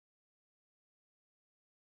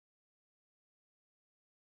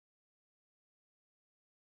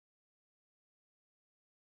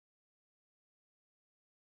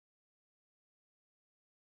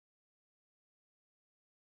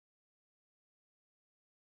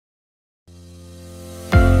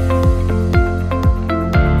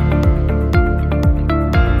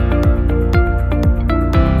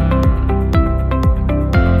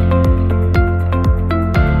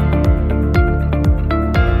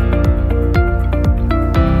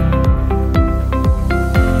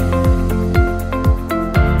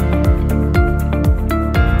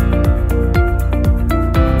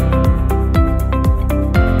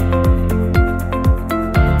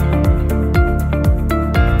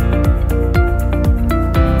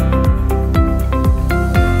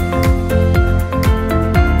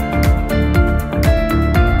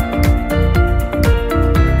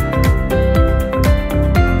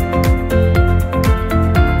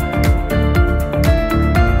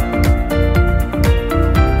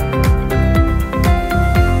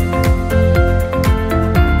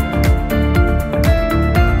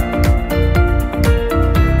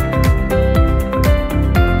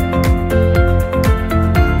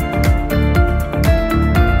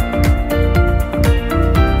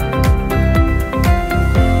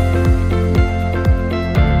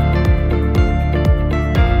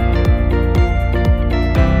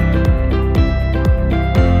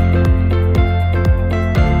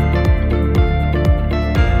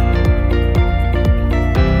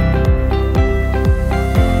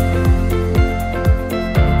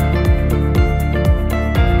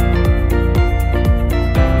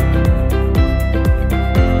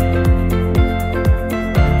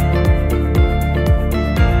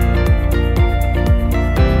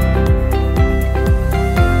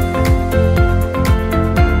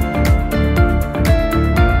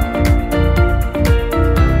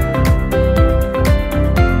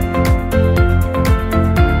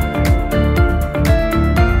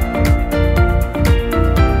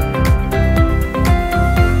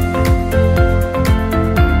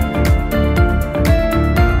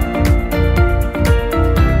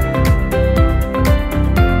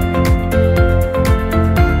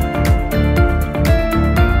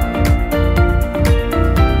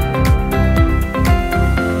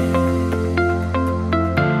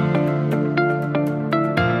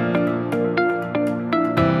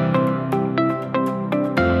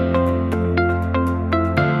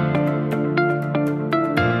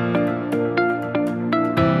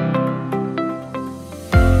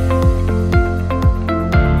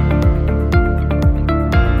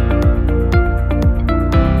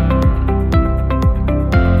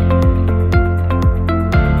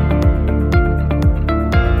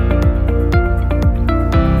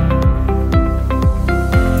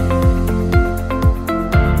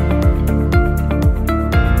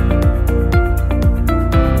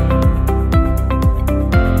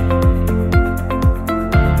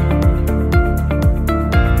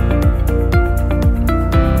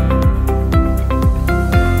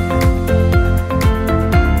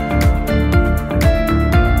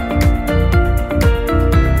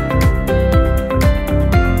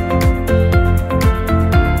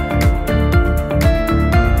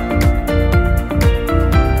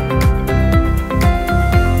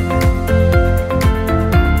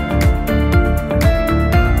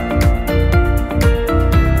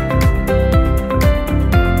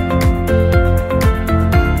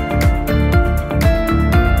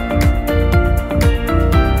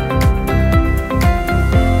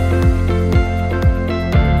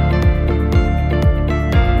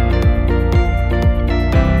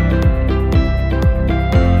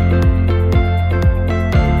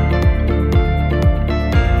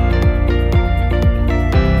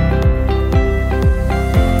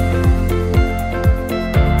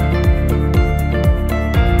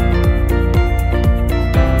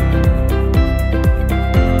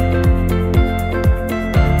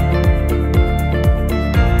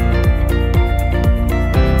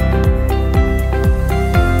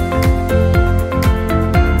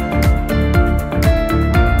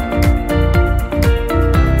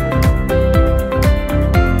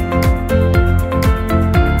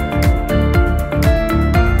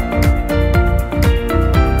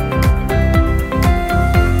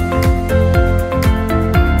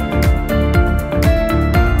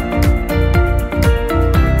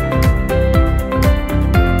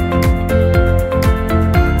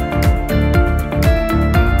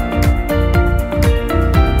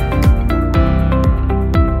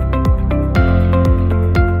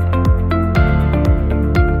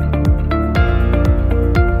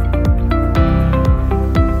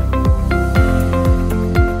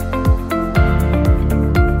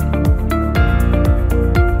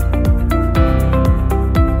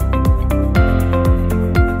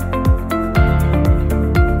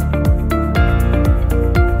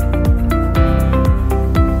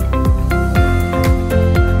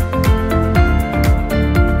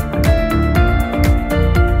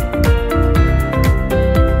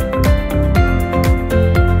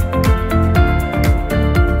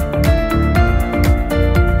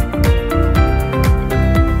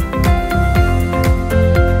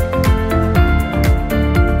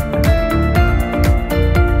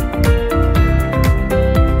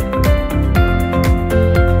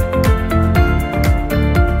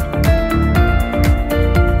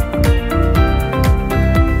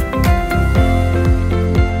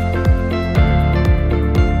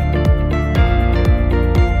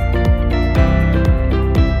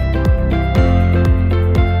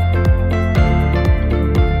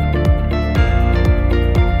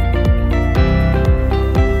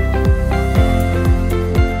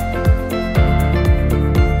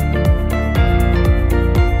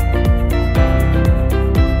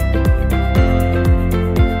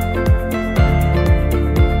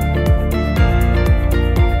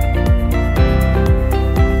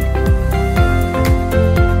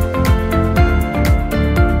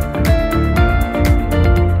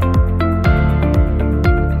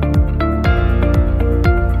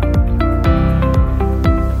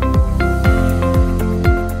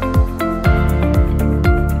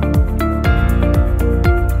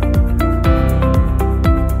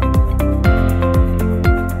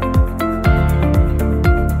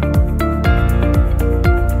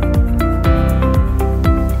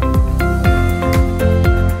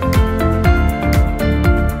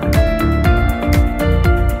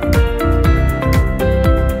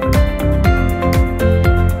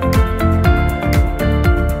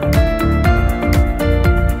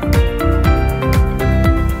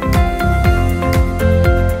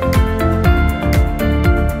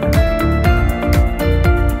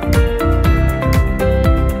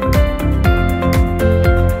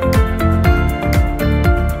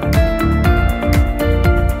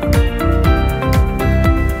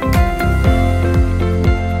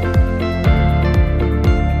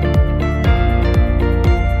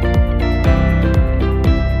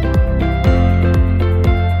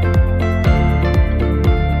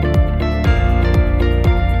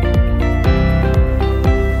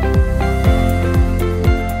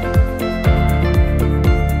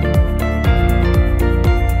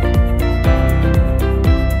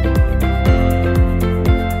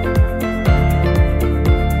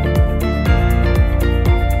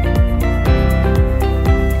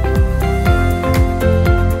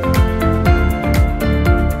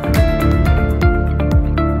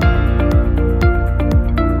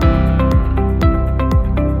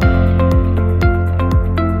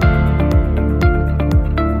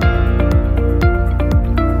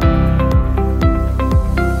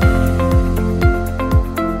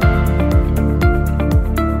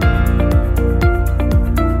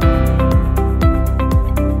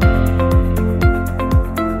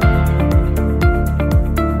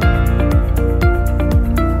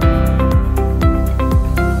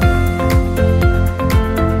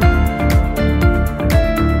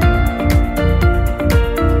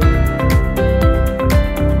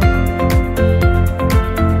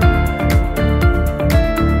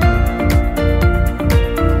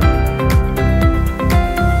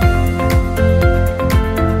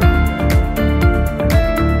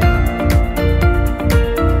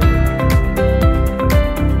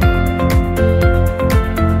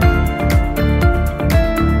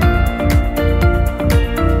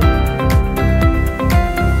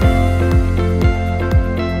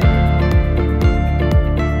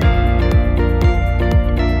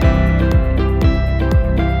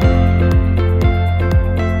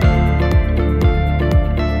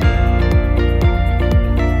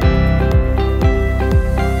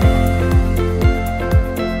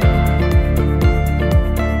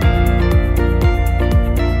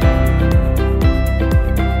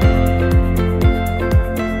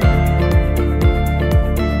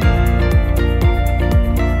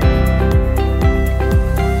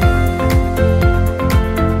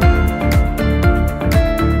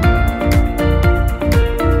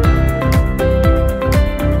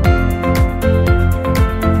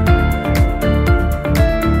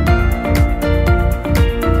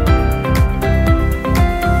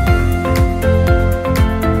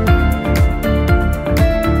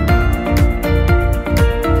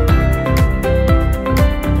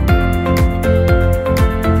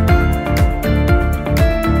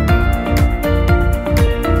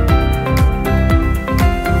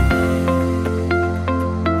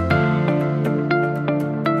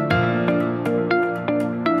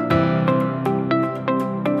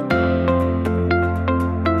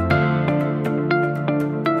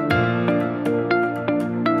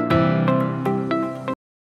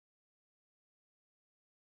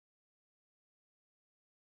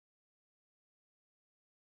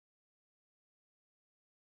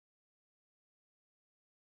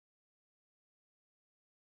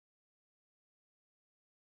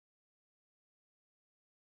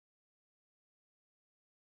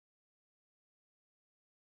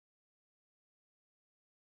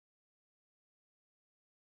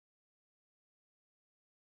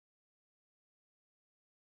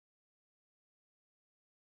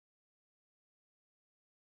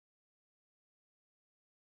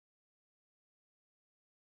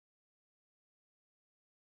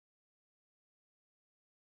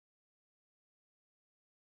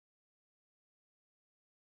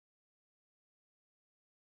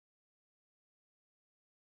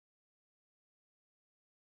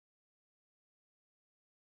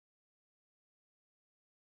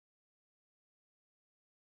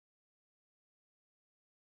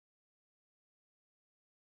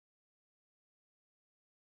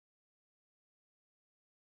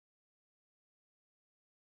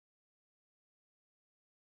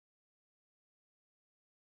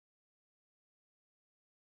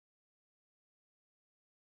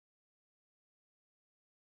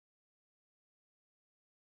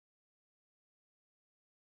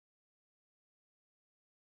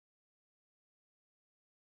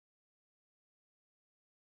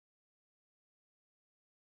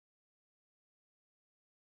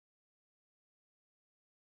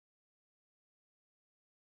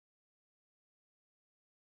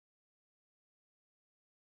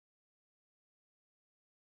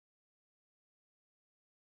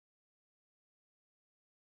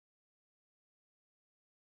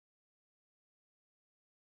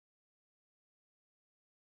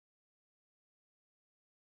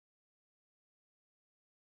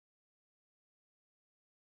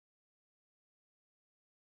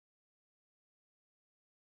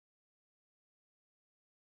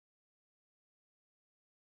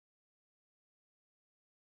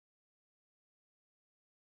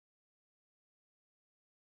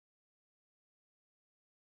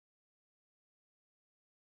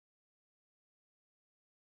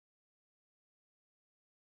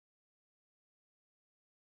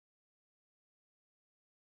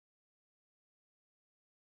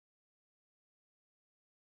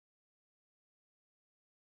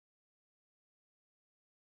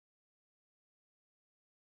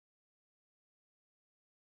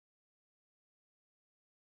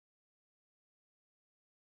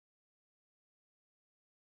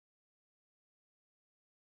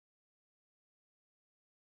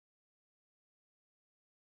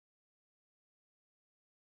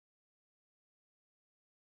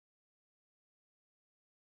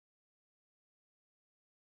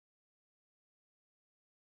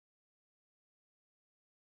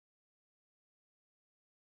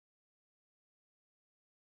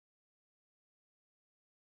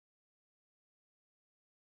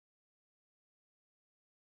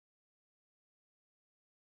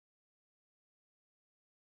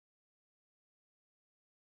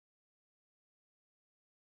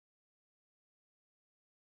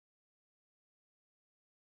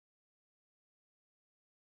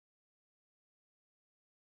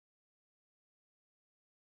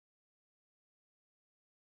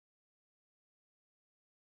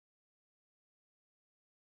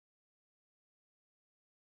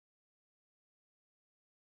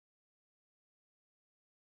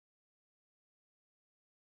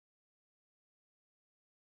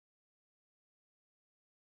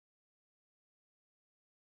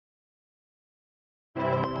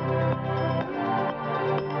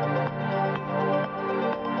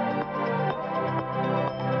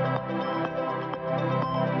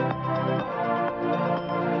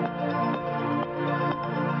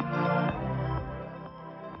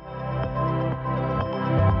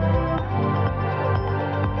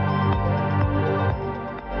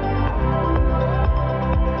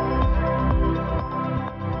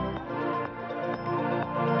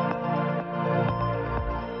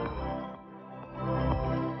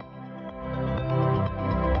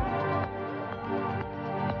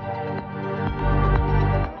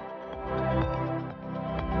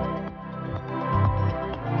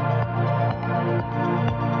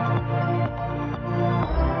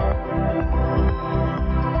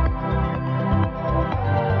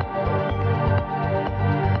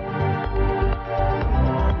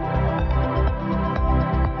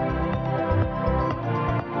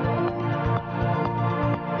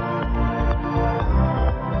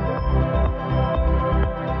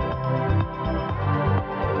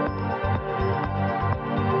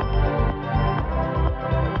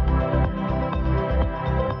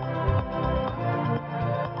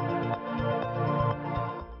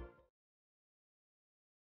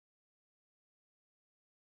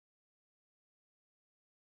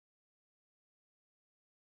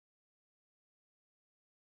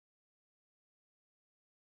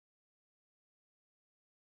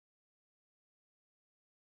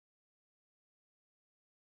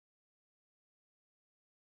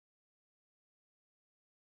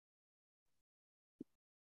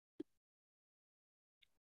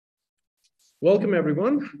Welcome,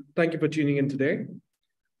 everyone. Thank you for tuning in today.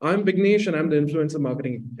 I'm Vignesh, and I'm the influencer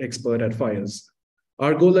marketing expert at Fyers.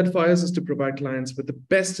 Our goal at Fyers is to provide clients with the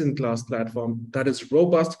best-in-class platform that is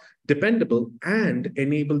robust, dependable, and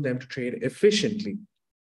enable them to trade efficiently.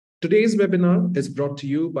 Today's webinar is brought to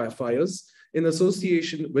you by Fyers in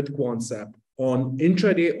association with Quantsapp on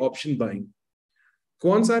intraday option buying.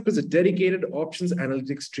 Quantsapp is a dedicated options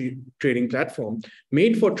analytics trading platform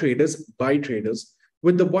made for traders by traders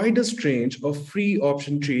with the widest range of free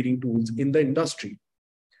option trading tools in the industry.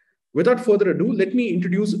 Without further ado, let me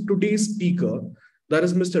introduce today's speaker, that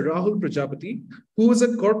is Mr. Rahul Prajapati, who is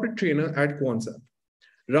a corporate trainer at Quantsapp.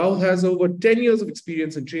 Rahul has over 10 years of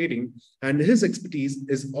experience in trading, and his expertise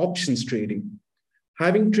is options trading.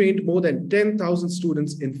 Having trained more than 10,000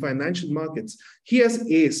 students in financial markets, he has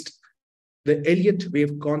aced the Elliott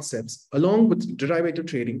wave concepts along with derivative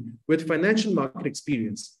trading with financial market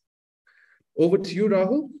experience. Over to you,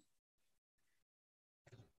 Rahul.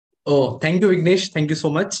 Oh, thank you, Vignesh. Thank you so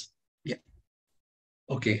much. Yeah.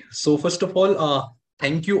 Okay. So first of all,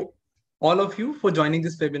 thank you all of you for joining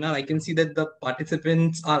this webinar. I can see that the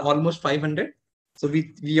participants are almost 500. So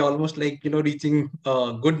we almost reaching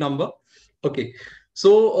a good number. Okay.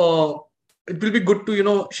 So it will be good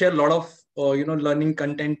to share a lot of learning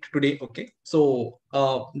content today. Okay. So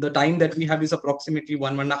the time that we have is approximately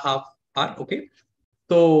 1.5 hours. Okay.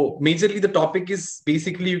 So majorly the topic is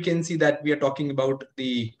basically you can see that we are talking about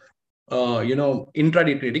the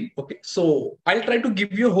intraday trading. Okay, so I'll try to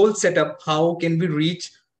give you a whole setup. How can we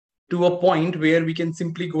reach to a point where we can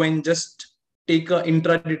simply go and just take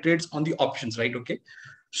intraday trades on the options, right? Okay,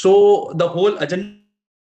 so the whole agenda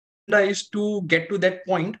is to get to that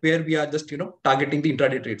point where we are just targeting the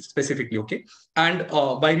intraday trades specifically. Okay, and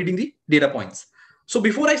by reading the data points. So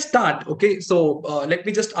before I start, okay, so let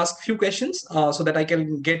me just ask a few questions so that I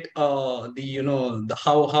can get the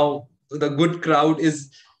how the good crowd is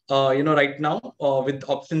right now with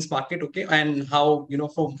options market, okay, and how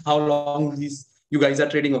for how long you guys are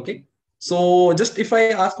trading, okay. So just if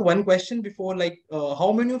I ask one question before, like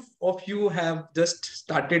how many of you have just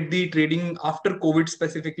started the trading after COVID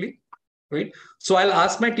specifically, right? So I'll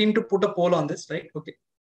ask my team to put a poll on this, right? Okay.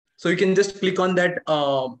 So you can just click on that,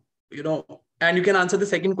 and you can answer the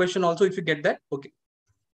second question also if you get that. Okay.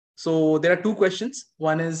 So there are two questions.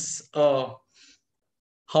 One is how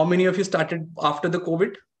many of you started after the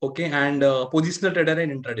COVID? Okay. And positional trader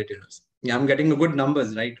and intraday traders. Yeah, I'm getting good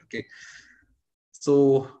numbers, right? Okay.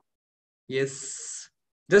 So yes,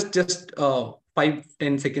 just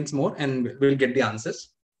 5-10 seconds more and we'll get the answers.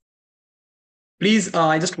 Please,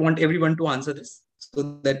 I just want everyone to answer this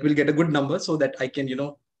so that we'll get a good number so that I can,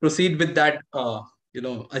 proceed with that,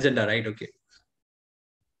 agenda, right? Okay.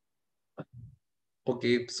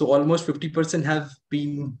 Okay. So almost 50% have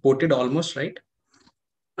been voted almost, right?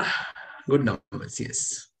 Good numbers.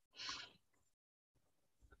 Yes.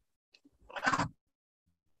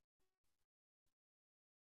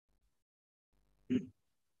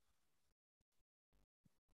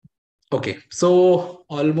 Okay. So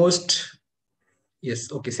almost,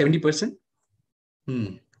 yes. Okay. 70%.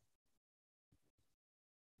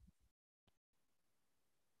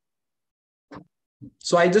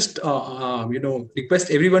 So I just,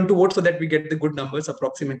 request everyone to vote so that we get the good numbers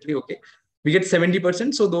approximately. Okay. We get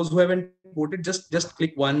 70%. So those who haven't voted, just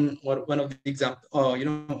click one or one of the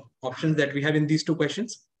example, options that we have in these two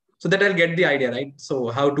questions so that I'll get the idea, right? So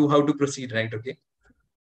how to proceed, right? Okay.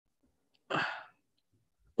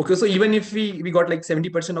 Okay. So even if we got like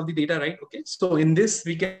 70% of the data, right? Okay. So in this,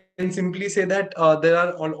 we can simply say that there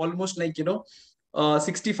are almost like,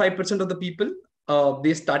 65% of the people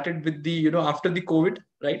they started with the after the COVID,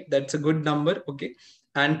 right? That's a good number. Okay.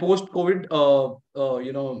 And post COVID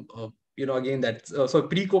again that's so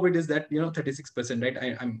pre-COVID is that 36%,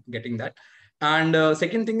 right? I'm getting that. And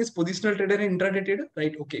second thing is positional trader and intraday trader,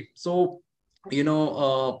 right? Okay. So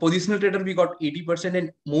positional trader we got 80%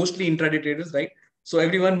 and mostly intraday traders, right? So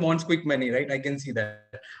everyone wants quick money, right? I can see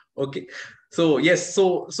that. Okay. So yes,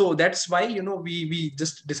 so that's why we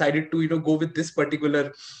just decided to go with this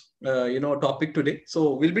particular topic today.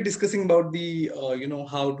 So we'll be discussing about the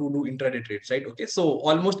how to do intraday trades, right? Okay. So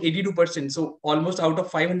almost 82%. So almost out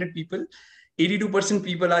of 500 people, 82%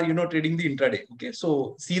 people are trading the intraday. Okay.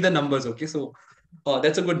 So see the numbers. Okay. So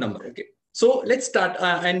that's a good number. Okay. So let's start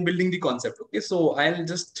and building the concept. Okay, so I'll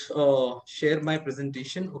just share my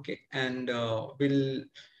presentation. Okay, and we'll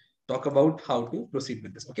talk about how to proceed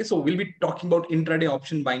with this. Okay, so we'll be talking about intraday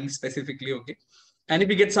option buying specifically. Okay, and if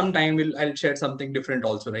we get some time, I'll share something different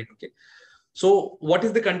also, right? Okay, so what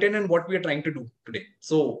is the content and what we are trying to do today?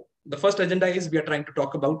 So the first agenda is we are trying to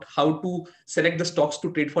talk about how to select the stocks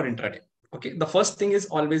to trade for intraday. Okay, the first thing is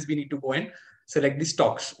always we need to go and select the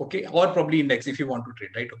stocks, okay, or probably index if you want to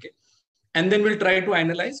trade, right? Okay, and then we'll try to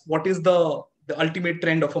analyze what is the ultimate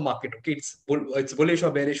trend of a market. Okay, it's bullish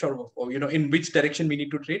or bearish, or in which direction we need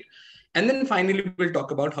to trade, and then finally we'll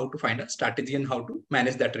talk about how to find a strategy and how to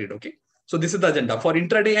manage that trade. Okay, so this is the agenda for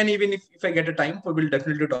intraday, and even if I get a time, we'll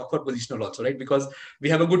definitely talk for positional also, right? Because we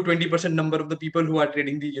have a good 20% number of the people who are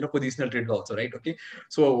trading the positional trades also, right? Okay,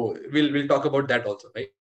 so we'll talk about that also, right?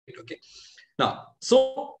 Okay, now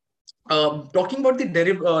so talking about the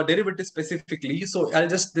derivative specifically, so I'll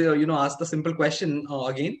just ask the simple question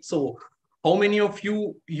again. So how many of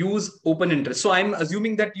you use open interest? So I'm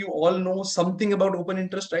assuming that you all know something about open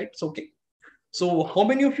interest, right? So okay, so how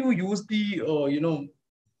many of you use the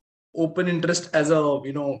open interest as a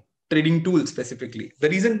trading tool specifically? The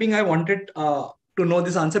reason being, I wanted to know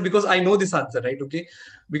this answer because I know this answer, right? Okay,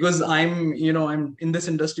 because I'm in this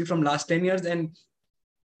industry from last 10 years, and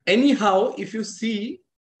anyhow, if you see,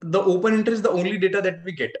 the open interest is the only data that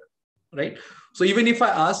we get, right? So even if I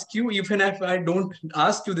ask you, even if I don't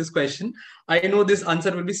ask you this question, I know this answer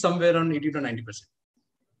will be somewhere around 80 to 90%,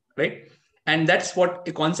 right? And that's what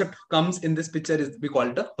a concept comes in this picture is we call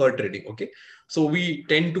it a herd trading. Okay, so we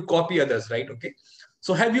tend to copy others, right? Okay,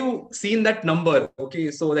 so have you seen that number? Okay,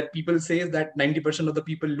 so that people say that 90% of the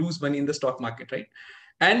people lose money in the stock market, right?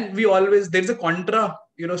 And we always, there's a contra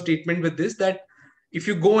statement with this, that if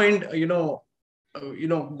you go and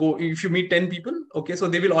go, if you meet 10 people, okay, so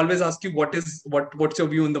they will always ask you what's your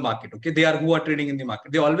view in the market. Okay, they are who are trading in the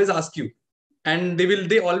market, they always ask you, and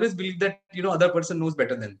they always believe that other person knows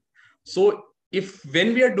better than them. So if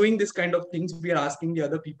when we are doing this kind of things, we are asking the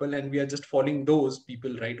other people and we are just following those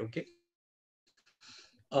people, right? Okay,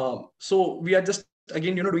 so we are just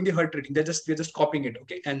again doing the herd trading. We're just copying it.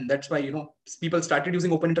 Okay, and that's why people started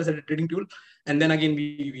using open interest as a trading tool, and then again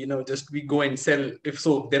we go and sell. If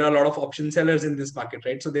so, there are a lot of option sellers in this market,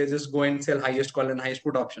 right? So they just go and sell highest call and highest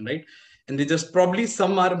put option, right? And they just, probably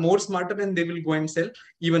some are more smarter and they will go and sell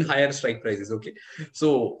even higher strike prices. Okay,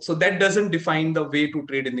 so that doesn't define the way to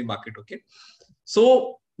trade in the market. Okay,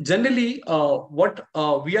 so generally what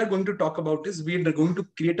we are going to talk about is we are going to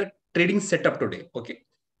create a trading setup today. Okay,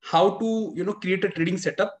 how to create a trading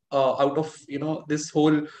setup out of this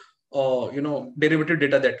whole derivative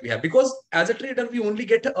data that we have, because as a trader we only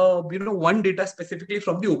get one data specifically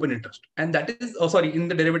from the open interest, and that is sorry, in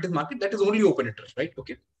the derivative market, that is only open interest, right?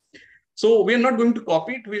 Okay, so we are not going to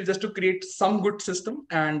copy it. We'll just to create some good system,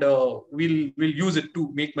 and we'll use it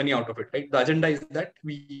to make money out of it, right? The agenda is that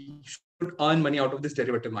we should earn money out of this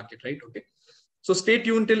derivative market, right? Okay, so stay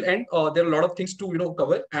tuned till end. There are a lot of things to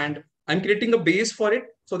cover, and I'm creating a base for it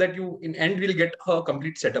so that you in end will get a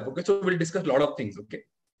complete setup. Okay, so we'll discuss a lot of things. Okay,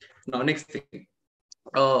 now next thing.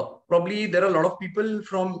 Probably there are a lot of people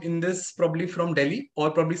probably from Delhi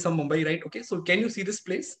or probably some Mumbai, right? Okay, so can you see this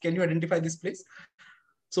place? Can you identify this place?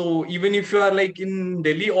 So even if you are like in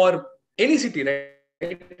Delhi or any city,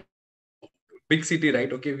 right? Big city,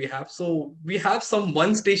 right? Okay, we have some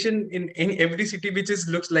one station in every city which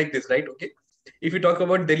looks like this, right? Okay, if you talk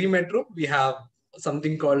about Delhi Metro, we have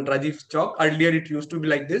something called Rajiv Chowk. Earlier it used to be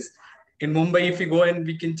like this. In Mumbai, if you go and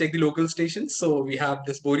we can check the local stations, so we have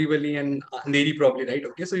this Borivali and Andheri probably, right?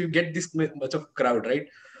 Okay, so you get this much of crowd, right?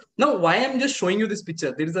 Now, why I'm just showing you this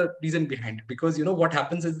picture, there is a reason behind it, because what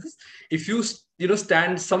happens is this: if you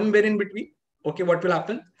stand somewhere in between, okay, what will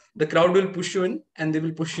happen? The crowd will push you in and they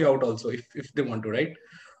will push you out also if they want to, right?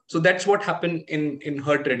 So that's what happened in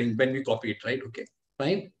herd trading when we copy it, right? Okay,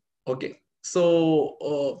 fine. Okay,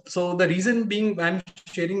 so the reason being I'm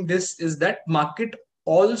sharing this is that market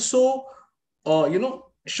also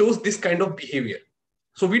shows this kind of behavior.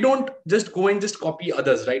 So we don't just go and just copy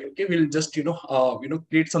others, right? Okay, we'll just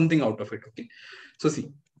create something out of it. Okay, so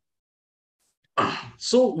see,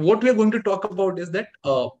 so what we are going to talk about is that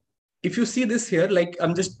if you see this here, like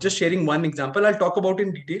I'm just sharing one example, I'll talk about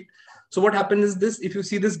in detail. So what happens is this: if you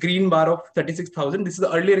see this green bar of 36,000, this is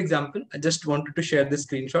the earlier example. I just wanted to share this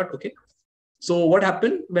screenshot. Okay, so what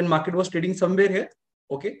happened when market was trading somewhere here?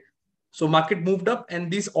 Okay, so market moved up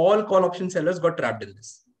and these all call option sellers got trapped in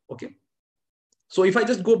this. Okay, so if I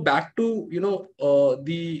just go back to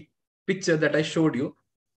the picture that I showed you,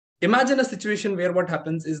 imagine a situation where what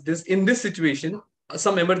happens is this: in this situation,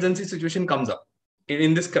 some emergency situation comes up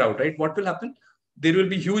in this crowd, right? What will happen? There will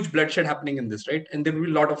be huge bloodshed happening in this, right? And there will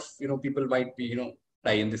be a lot of people might be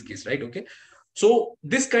die in this case, right? Okay, so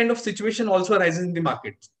this kind of situation also arises in the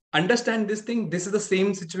market. Understand this thing. This is the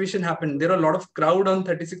same situation happened. There are a lot of crowd on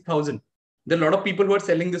 36,000. There are a lot of people who are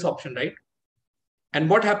selling this option, right? And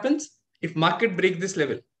what happens if market breaks this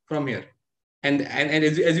level from here? And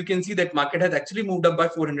as you can see, that market has actually moved up by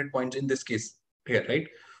 400 points in this case here, right?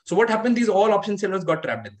 So what happened? These all option sellers got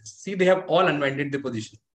trapped in this. See, they have all unwinded the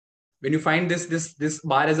position. When you find this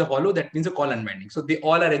bar as a hollow, that means a call unwinding. So they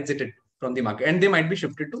all are exited from the market, and they might be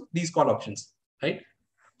shifted to these call options, right?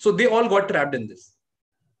 So they all got trapped in this,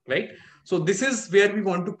 right? So this is where we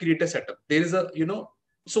want to create a setup. There is a,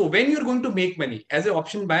 so when you're going to make money as an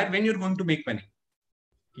option buyer, when you're going to make money,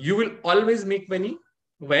 you will always make money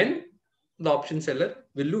when the option seller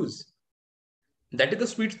will lose. That is the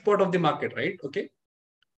sweet spot of the market, right? Okay.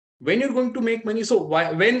 When you're going to make money, so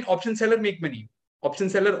when option seller make money, option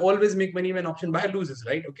seller always make money when option buyer loses,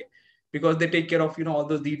 right? Okay. Because they take care of, all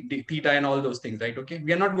those the theta and all those things, right? Okay.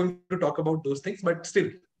 We are not going to talk about those things, but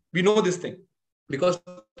still we know this thing because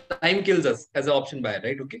time kills us as an option buyer,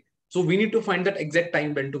 right? Okay. So we need to find that exact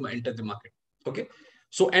time when to enter the market. Okay.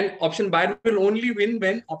 So an option buyer will only win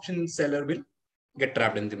when option seller will get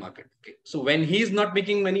trapped in the market. Okay. So when he is not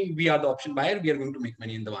making money, we are the option buyer, we are going to make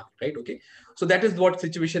money in the market, right? Okay. So that is what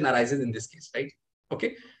situation arises in this case, right?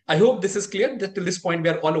 Okay. I hope this is clear that till this point, we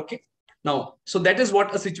are all okay. Now, so that is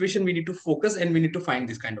what a situation we need to focus and we need to find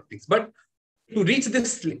these kind of things. But to reach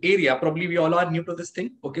this area, probably we all are new to this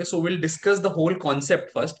thing. Okay. So we'll discuss the whole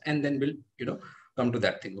concept first and then we'll, come to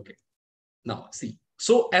that thing. Okay. Now see,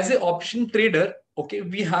 so as an option trader, okay,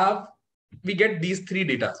 we get these three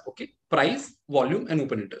data, okay, price, volume, and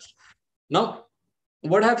open interest. Now,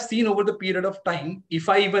 what I've seen over the period of time,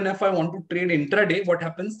 even if I want to trade intraday, what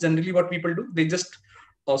happens generally, what people do, they just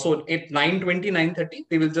so at 9:20, 9:30,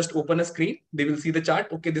 they will just open a screen, they will see the chart,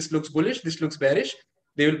 okay, this looks bullish, this looks bearish,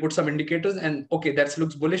 they will put some indicators and okay, that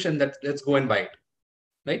looks bullish and let's go and buy it,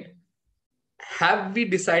 right? Have we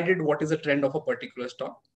decided what is a trend of a particular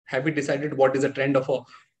stock? Have we decided what is a trend of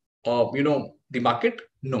the market?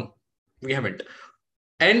 No, we haven't.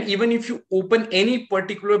 And even if you open any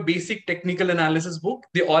particular basic technical analysis book,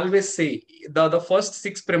 they always say the first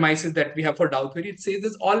 6 premises that we have for Dow theory, it says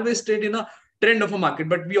there's always trade in a trend of a market,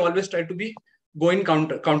 but we always try to be going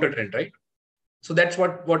counter trend, right? So that's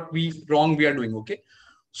what we are doing. Okay.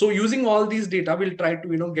 So using all these data, we'll try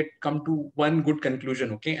to, come to one good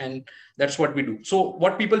conclusion. Okay. And that's what we do. So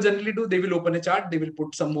what people generally do, they will open a chart, they will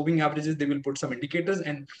put some moving averages, they will put some indicators,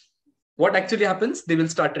 and what actually happens, they will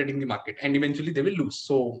start trading the market and eventually they will lose.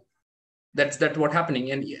 So that's what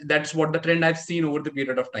happening. And that's what the trend I've seen over the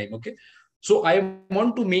period of time. Okay. So I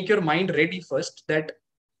want to make your mind ready first that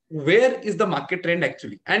where is the market trend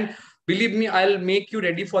actually? And believe me, I'll make you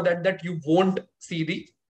ready for that you won't see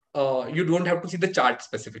you don't have to see the chart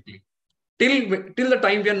specifically till the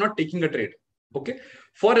time we are not taking a trade. Okay.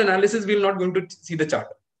 For analysis, we're not going to see the chart,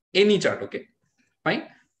 any chart. Okay. Fine.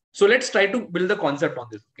 So let's try to build the concept on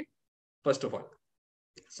this. Okay. First of all,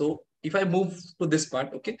 so if I move to this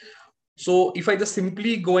part, okay, so if I just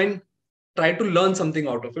simply go and try to learn something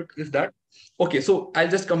out of it, is that okay? So I'll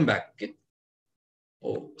just come back. Okay.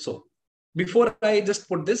 Oh, so before I just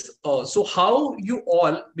put this, so how you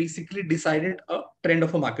all basically decided a trend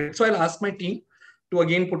of a market? So I'll ask my team to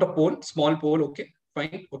again put a poll, small poll. Okay,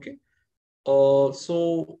 fine. Okay.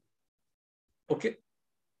 So okay.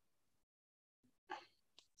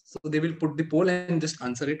 So they will put the poll and just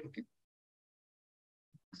answer it. Okay.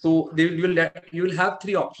 So you will have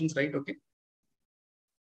 3 options, right? Okay.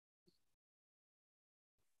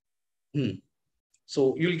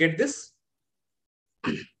 So you'll get this.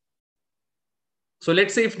 So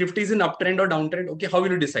let's say if Nifty is in uptrend or downtrend, okay, how will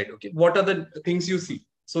you decide? Okay, what are the things you see?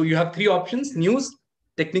 So you have 3 options: news,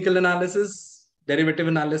 technical analysis, derivative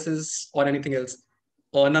analysis, or anything else,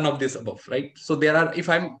 or none of this above, right? So there are, if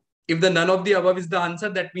the none of the above is the answer,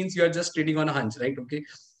 that means you are just trading on a hunch, right? Okay,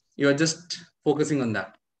 you are just focusing on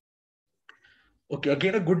that. Okay,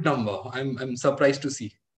 again, a good number. I'm surprised to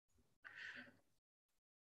see.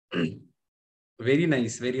 Very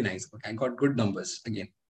nice, very nice. Okay, I got good numbers again.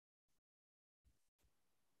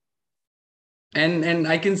 And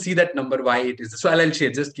I can see that number, why it is. So I'll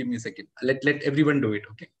share. Just give me a second. Let everyone do it.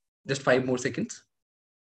 Okay, just 5 more seconds.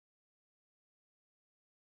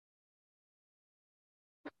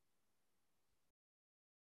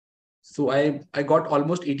 So I got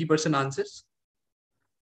almost 80% answers.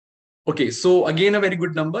 Okay, so again, a very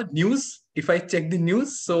good number. News, if I check the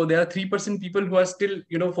news, so there are 3% people who are still,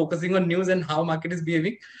 focusing on news and how market is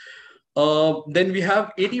behaving. Then we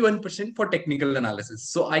have 81% for technical analysis.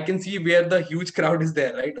 So I can see where the huge crowd is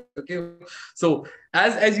there, right? Okay. So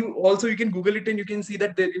as you can Google it and you can see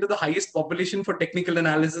that the highest population for technical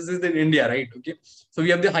analysis is in India, right? Okay. So we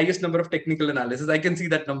have the highest number of technical analysis. I can see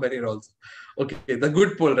that number here also. Okay. The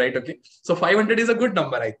good poll, right? Okay. So 500 is a good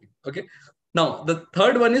number, I think. Okay. Now, the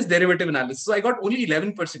third one is derivative analysis. So I got only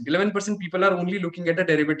 11%. 11% people are only looking at the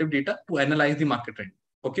derivative data to analyze the market trend.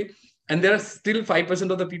 Okay. And there are still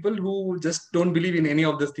 5% of the people who just don't believe in any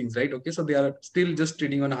of these things, right? Okay. So they are still just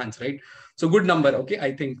trading on a hunch, right? So good number. Okay.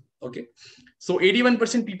 I think, okay. So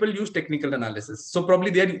 81% people use technical analysis. So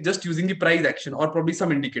probably they are just using the price action or probably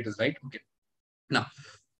some indicators, right? Okay. Now,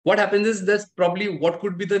 what happens is that's probably what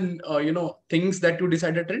could be the, things that you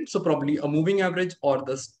decide a trend. So probably a moving average or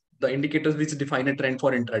the indicators which define a trend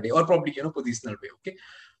for intraday or probably, positional way. Okay.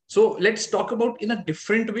 So let's talk about in a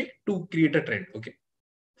different way to create a trend. Okay.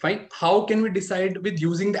 Fine. How can we decide with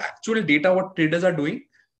using the actual data what traders are doing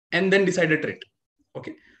and then decide a trend?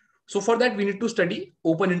 Okay. So for that, we need to study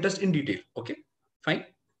open interest in detail. Okay. Fine.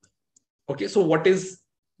 Okay. So what is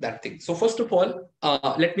that thing? So first of all,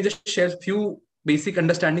 let me just share a few basic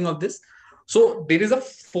understanding of this. So there is a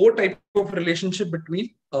 4 type of relationship between,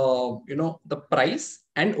 the price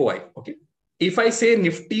and OI. Okay. If I say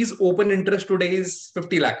Nifty's open interest today is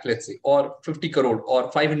 50 lakh, let's say, or 50 crore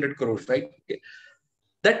or 500 crores, right? Okay.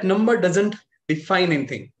 That number doesn't define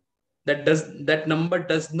anything. That number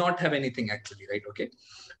does not have anything actually, right? Okay.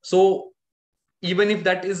 So even if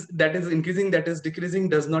that is increasing, that is decreasing,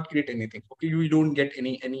 does not create anything. Okay. You don't get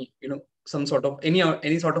any some sort of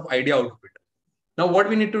any sort of idea out of it. Now what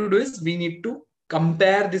we need to do is we need to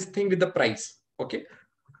compare this thing with the price. Okay.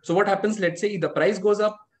 So what happens, let's say the price goes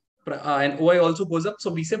up and OI also goes up.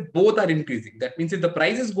 So we say both are increasing. That means if the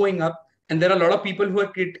price is going up and there are a lot of people who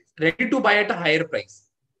are ready to buy at a higher price.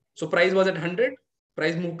 So price was at 100,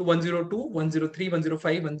 price moved to 102, 103,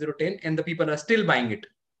 105, 1010, and the people are still buying it.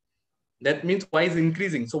 That means Y is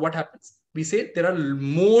increasing. So what happens? We say there are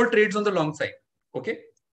more trades on the long side. Okay.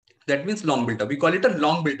 That means long built up. We call it a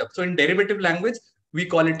long built up. So in derivative language, we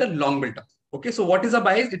call it a long built up. Okay. So what is a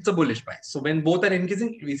bias? It's a bullish bias. So when both are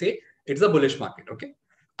increasing, we say it's a bullish market. Okay.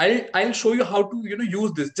 I'll show you how to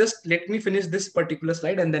use this. Just let me finish this particular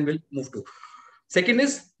slide and then we'll move to. Second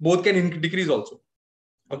is both can decrease also.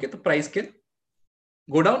 Okay. The price can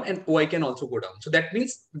go down and OI can also go down. So that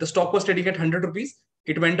means the stock was trading at 100 rupees.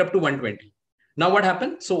 It went up to 120. Now what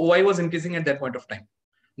happened? So OI was increasing at that point of time.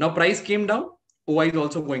 Now price came down. OI is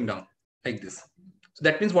also going down like this. So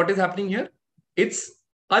that means what is happening here? It's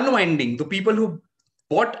unwinding. The people who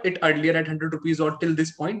bought it earlier at 100 rupees or till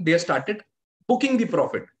this point, they started booking the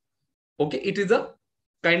profit. Okay. It is a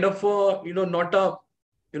kind of, not a,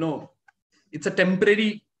 it's a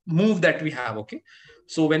temporary move that we have. Okay.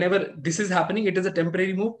 So whenever this is happening, it is a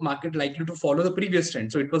temporary move. Market likely to follow the previous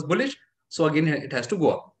trend. So it was bullish. So again, it has to go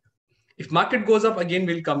up. If market goes up, again,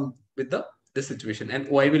 we'll come with this situation and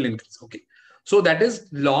OI will increase. Okay. So that is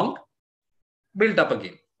long built up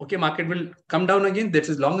again. Okay. Market will come down again. This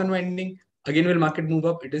is long unwinding. Again, will market move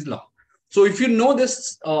up? It is long. So if you know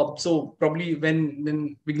this, so probably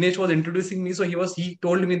when Vignesh was introducing me, so he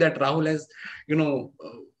told me that Rahul has,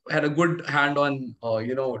 had a good hand on,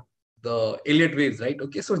 the Elliott waves, right?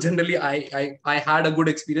 Okay. So generally I had a good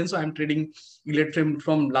experience. So I'm trading Elliott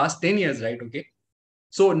from last 10 years, right? Okay.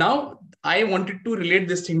 So now I wanted to relate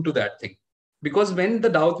this thing to that thing, because when the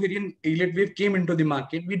Dow Theory Elliott wave came into the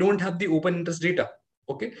market, we don't have the open interest data.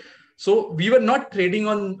 Okay. So we were not trading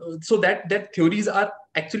on, so that theories are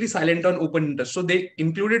actually silent on open interest. So they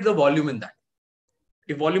included the volume in that.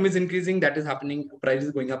 If volume is increasing, that is happening, price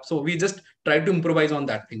is going up. So we just try to improvise on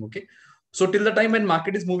that thing. Okay. So till the time when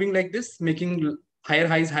market is moving like this, making higher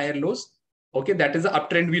highs, higher lows, okay, that is the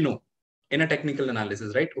uptrend we know in a technical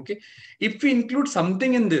analysis, right? Okay. If we include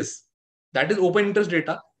something in this, that is open interest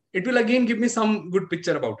data, it will again give me some good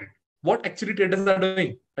picture about it. What actually traders are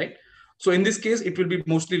doing, right? So in this case, it will be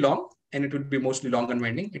mostly long and it will be mostly long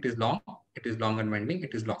unwinding. It is long, it is long unwinding,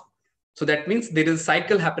 it is long. So that means there is a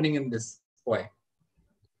cycle happening in this. Why?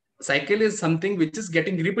 Cycle is something which is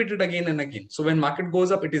getting repeated again and again. So when market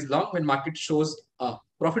goes up, it is long. When market shows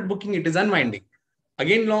profit booking, it is unwinding.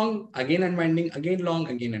 Again long, again unwinding, again long,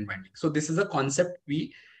 again unwinding. So this is a concept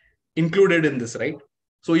we included in this, right?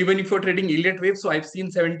 So even if you're trading Elliott wave, so I've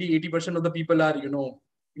seen 70-80% of the people are,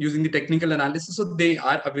 using the technical analysis. So they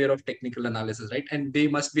are aware of technical analysis, right? And they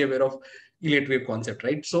must be aware of Elliott wave concept,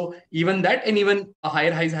 right? So even that, and even a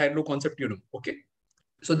higher highs, higher low concept, okay.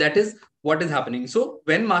 So that is what is happening. So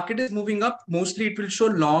when market is moving up, mostly it will show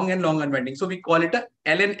long and long unwinding. So we call it a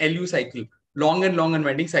L and LU cycle, long and long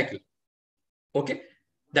unwinding cycle. Okay.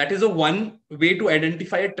 That is a one way to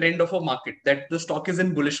identify a trend of a market, that the stock is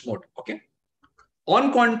in bullish mode. Okay.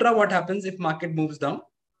 On contra, what happens if market moves down?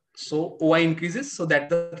 So OI increases. So that's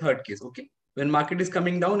the third case. Okay. When market is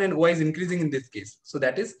coming down and OI is increasing in this case. So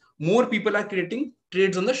that is more people are creating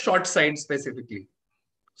trades on the short side specifically.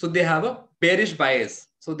 So they have a bearish bias.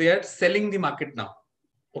 So they are selling the market now.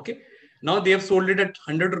 Okay. Now they have sold it at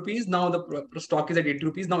 100 rupees. Now the stock is at 80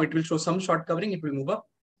 rupees. Now it will show some short covering. It will move up,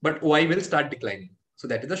 but OI will start declining. So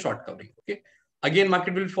that is the short covering. Okay. Again,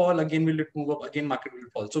 market will fall. Again, will it move up? Again, market will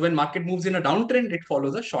fall. So when market moves in a downtrend, it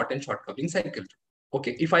follows a short and short covering cycle.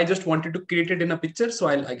 Okay. If I just wanted to create it in a picture, so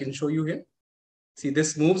I can show you here. See,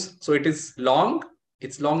 this moves. So it is long.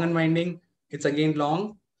 It's long unwinding. It's again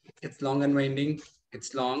long. It's long unwinding.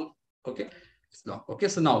 It's long. Okay. It's long. Okay.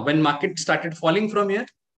 So now when market started falling from here,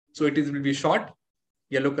 so it will be short,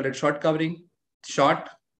 yellow colored short covering, short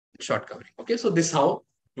covering. Okay. So this is how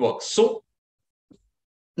it works. So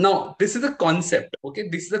now this is the concept. Okay.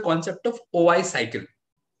 This is the concept of OI cycle,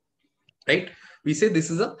 right? We say this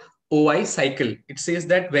is a OI cycle. It says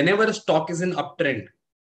that whenever a stock is in uptrend,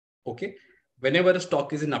 okay, whenever a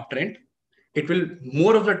stock is in uptrend, it will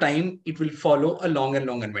more of the time, it will follow a long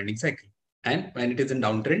unwinding cycle. And when it is in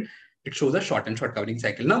downtrend, it shows a short and short covering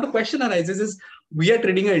cycle. Now the question arises is, we are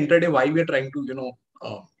trading an intraday. Why we are trying to,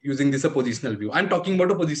 using this a positional view? I'm talking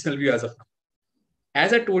about a positional view as of now.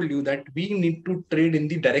 As I told you that we need to trade in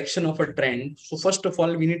the direction of a trend. So first of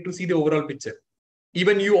all, we need to see the overall picture.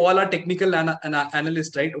 Even you all are technical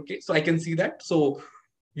analysts, right? Okay, so I can see that. So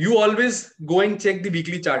you always go and check the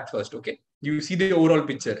weekly chart first. Okay, you see the overall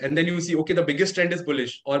picture, and then you see, okay, the biggest trend is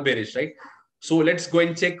bullish or bearish, right? So let's go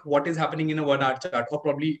and check what is happening in a 1 hour chart or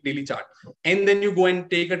probably daily chart, and then you go and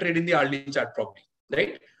take a trade in the hourly chart probably,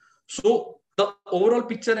 right? So the overall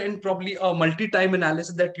picture and probably a multi-time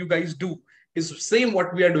analysis that you guys do is same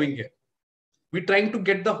what we are doing here. We're trying to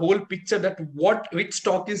get the whole picture that which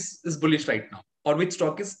stock is bullish right now, or which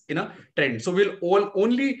stock is in a trend. So we'll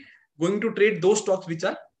only going to trade those stocks which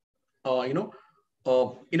are,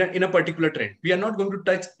 in a particular trend. We are not going to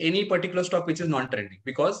touch any particular stock which is non-trending,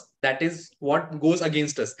 because that is what goes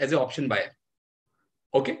against us as an option buyer.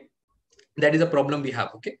 Okay, that is a problem we have.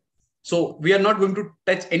 Okay, so we are not going to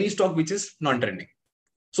touch any stock which is non-trending.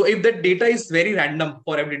 So if that data is very random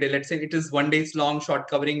for every day, let's say it is 1 day's long short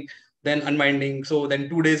covering, then unwinding, so then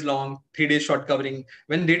 2 days long, 3 days short covering.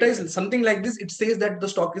 When data is something like this, it says that the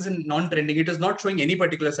stock is in non-trending. It is not showing any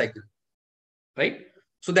particular cycle, right?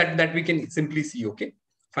 So that we can simply see. Okay,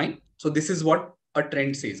 fine. So this is what a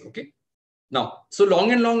trend says. Okay, now so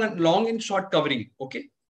long and short covering. Okay,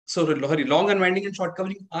 so long unwinding and short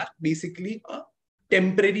covering are basically a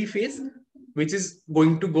temporary phase which is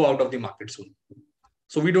going to go out of the market soon.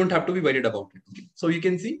 So we don't have to be worried about it. Okay? So you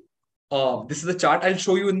can see, this is the chart. I'll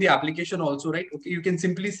show you in the application also, right? Okay, you can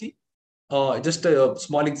simply see just a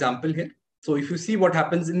small example here. So if you see what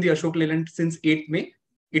happens in the Ashok Leyland since 8th May,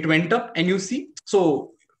 it went up, and you see,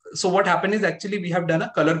 so what happened is, actually we have done a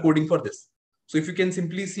color coding for this. So if you can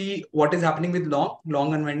simply see what is happening with long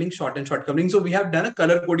unwinding, short and short covering. So we have done a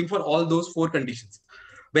color coding for all those 4 conditions.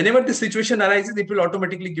 Whenever this situation arises, it will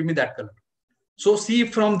automatically give me that color. So see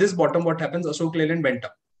from this bottom what happens. Ashok Leyland went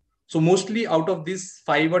up. So mostly out of these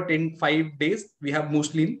 5 days, we have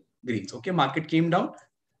mostly in greens. Okay, market came down.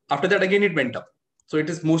 After that, again it went up. So it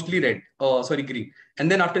is mostly green. And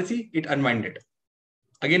then after it unwinded.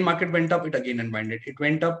 Again market went up, it again unwinded. It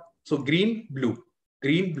went up. So green, blue,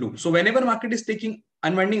 green, blue. So whenever market is taking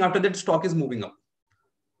unwinding, after that stock is moving up.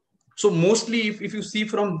 So mostly if you see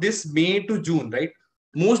from this May to June, right,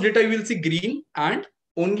 most data you will see green and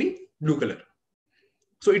only blue color.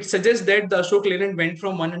 So it suggests that the Ashok Leyland went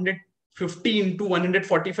from 115 to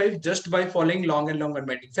 145 just by following long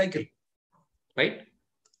unwinding cycle, right?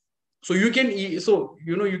 So you can,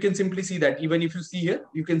 you can simply see that. Even if you see here,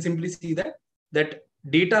 you can simply see that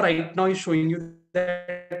data right now is showing you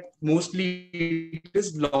that mostly it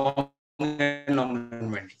is long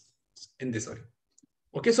unwinding in this area.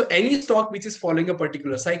 Okay, so any stock which is following a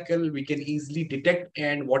particular cycle, we can easily detect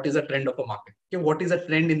and what is the trend of a market. Okay, what is a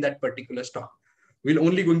trend in that particular stock? We're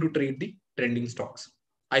only going to trade the trending stocks.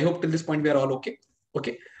 I hope till this point we are all okay.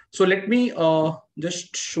 Okay, so let me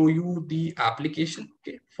just show you the application.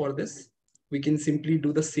 Okay, for this, we can simply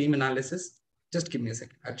do the same analysis. Just give me a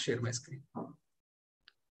second. I'll share my screen.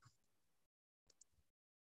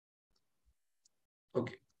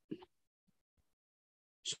 Okay.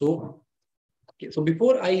 So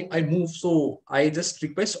before I move, so I just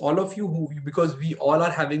request all of you because we all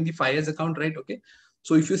are having the Fyers account, right? Okay.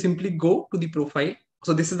 So if you simply go to the profile,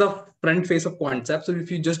 so this is the front face of Quantsapp. So if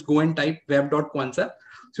you just go and type web.quantsapp,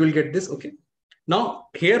 so you'll get this. Okay. Now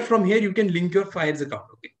from here, you can link your Fyers account,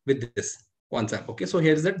 okay, with this Quantsapp. Okay. So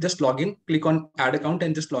here's that, just log in, click on add account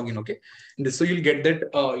and just log in. Okay. And this, so you'll get that,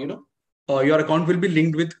 your account will be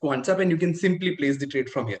linked with Quantsapp and you can simply place the trade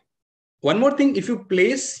from here. One more thing, if you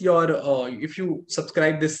place your, if you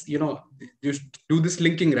subscribe this, you do this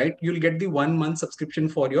linking, right, you'll get the 1 month subscription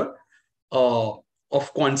for your,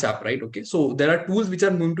 of Quantsapp, right? Okay. So there are tools which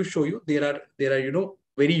I'm going to show you. There are,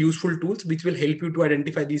 very useful tools which will help you to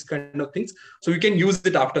identify these kind of things. So you can use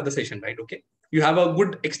it after the session, right? Okay. You have a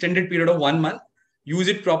good extended period of 1 month, use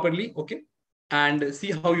it properly. Okay. And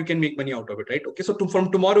see how you can make money out of it, right? Okay. So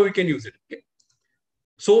from tomorrow, you can use it. Okay.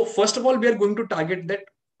 So first of all, we are going to target that.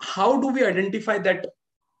 How do we identify that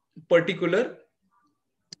particular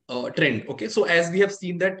trend? Okay. So as we have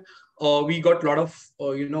seen that we got a lot of,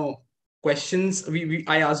 questions.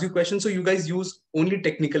 I asked you questions. So you guys use only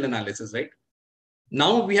technical analysis, right?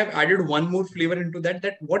 Now we have added one more flavor into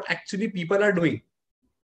that what actually people are doing.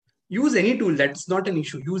 Use any tool. That's not an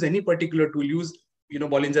issue. Use any particular tool. Use,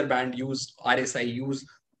 Bollinger Band, use RSI, use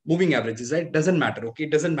moving averages, right? Doesn't matter. Okay.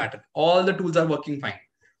 It doesn't matter. All the tools are working fine.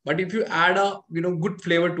 But if you add a, good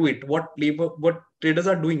flavor to it, what traders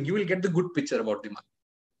are doing, you will get the good picture about the market.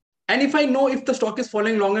 And if I know if the stock is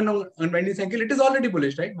following long and long unwinding cycle, it is already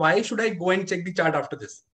bullish, right? Why should I go and check the chart after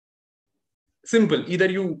this? Simple. Either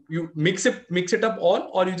you mix it up all,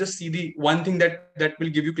 or you just see the one thing that will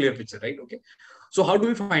give you clear picture, right? Okay. So how do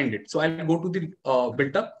we find it? So I'll go to the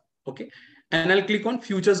BuiltUp, okay, and I'll click on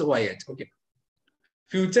futures OIH. Okay.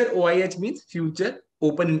 Future OIH means future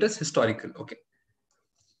open interest historical. Okay.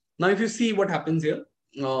 Now if you see what happens here,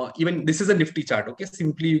 even this is a Nifty chart. Okay.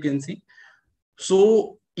 Simply you can see.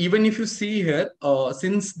 So even if you see here,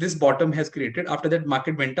 since this bottom has created, after that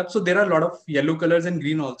market went up. So there are a lot of yellow colors and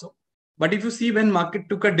green also. But if you see when market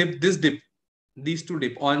took a dip, these two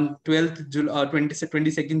dip on 12th July,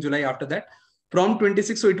 22nd July after that, from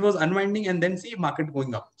 26, so it was unwinding and then see market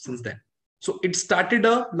going up since then. So it started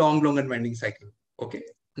a long unwinding cycle. Okay.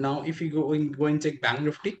 Now if you go and check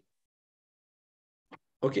Banknifty.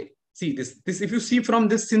 Okay. See this, if you see from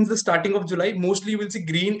this, since the starting of July, mostly you will see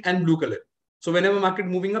green and blue color. So whenever market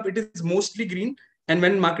moving up, it is mostly green. And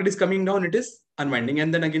when market is coming down, it is unwinding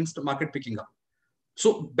and then against the market picking up.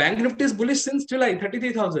 So Banknifty is bullish since July,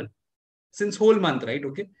 33,000, since whole month, right?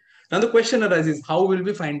 Okay. Now the question arises, how will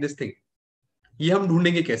we find this thing? ये हम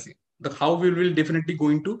ढूंढेंगे कैसे? How we will definitely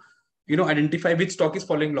going to, identify which stock is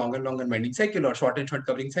following long and unwinding cycle or short and short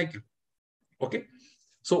covering cycle. Okay.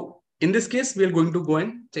 So in this case, we are going to go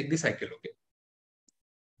and check the cycle. Okay.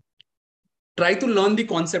 Try to learn the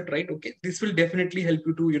concept, right? Okay. This will definitely help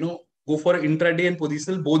you to, go for intraday and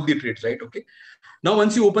positional, both the trades, right? Okay. Now,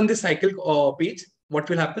 once you open this cycle page, what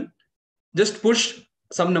will happen? Just push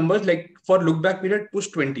some numbers, like for look back period, push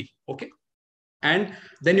 20. Okay. And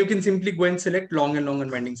then you can simply go and select long and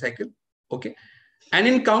unwinding cycle. Okay. And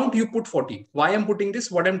in count, you put 40. Why I'm putting this?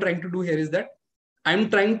 What I'm trying to do here is that I'm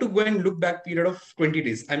trying to go and look back period of 20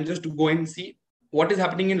 days. I'm just to go and see what is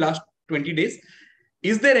happening in last 20 days.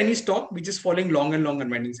 Is there any stock which is following long and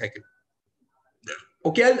unwinding cycle?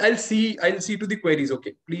 Okay, I'll see to the queries.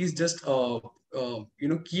 Okay, please just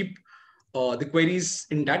keep the queries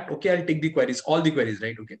in that. Okay, I'll take the queries, all the queries,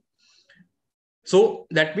 right? Okay. So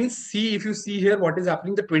that means, see, if you see here what is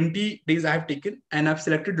happening, the 20 days I have taken and I've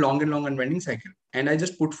selected long and unwinding cycle and I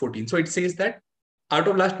just put 14. So it says that out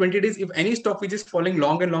of last 20 days, if any stock which is following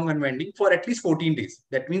long and unwinding for at least 14 days,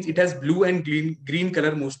 that means it has blue and green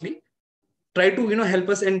color mostly. Try to, help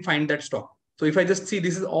us and find that stock. So if I just see,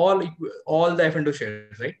 this is all the F&O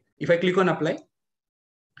shares, right? If I click on apply,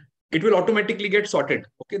 it will automatically get sorted.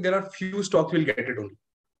 Okay. There are few stocks will get it only.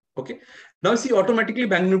 Okay. Now see, automatically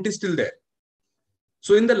Banknifty is still there.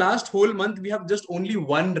 So in the last whole month, we have just only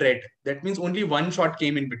one red. That means only one short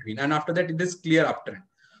came in between. And after that, it is clear uptrend.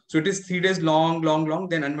 So it is 3 days long,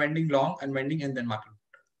 then unwinding, long, unwinding, and then market.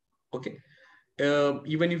 Okay.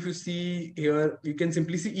 Even if you see here, you can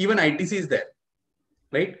simply see even ITC is there,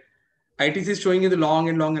 right? ITC is showing you the long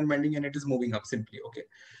and unwinding, and it is moving up simply. Okay.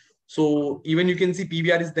 So even you can see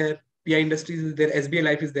PVR is there, PI Industries is there, SBI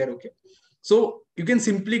Life is there. Okay. So you can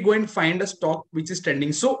simply go and find a stock which is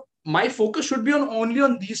trending. So my focus should be only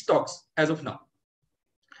on these stocks as of now.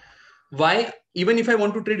 Why? Even if I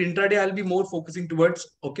want to trade intraday, I'll be more focusing towards,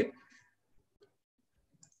 okay,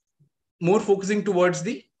 more focusing towards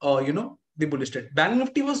the, the bullish trend.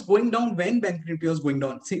 Banknifty was going down when Banknifty was going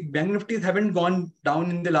down. See, Banknifty haven't gone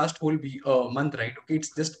down in the last whole month, right? Okay,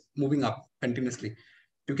 it's just moving up continuously.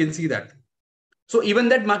 You can see that. So even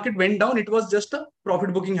that market went down, it was just a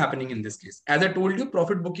profit booking happening in this case. As I told you,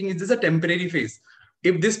 profit booking is just a temporary phase.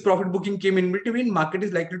 If this profit booking came in between, market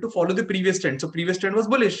is likely to follow the previous trend. So previous trend was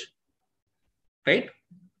bullish, right?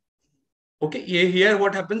 Okay, here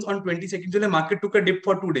what happens on 22nd July, market took a dip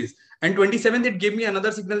for 2 days. And 27th, it gave me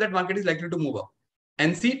another signal that market is likely to move up.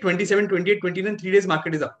 And see, 27, 28, 29, 3 days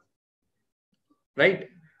market is up, right?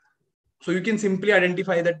 So you can simply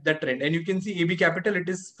identify that trend. And you can see AB Capital, it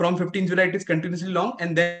is from 15th July, it is continuously long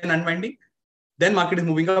and then unwinding. Then market is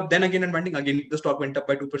moving up, then again unwinding, again the stock went up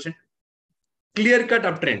by 2%. Clear-cut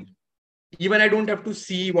uptrend. Even I don't have to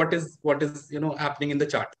see what is happening in the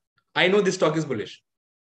chart. I know this stock is bullish,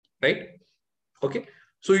 right? Okay.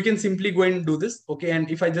 So you can simply go and do this. Okay. And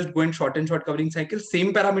if I just go and short covering cycle,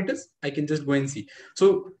 same parameters, I can just go and see.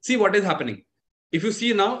 So see what is happening. If you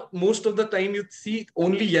see now, most of the time you see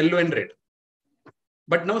only yellow and red.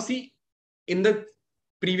 But now see, in the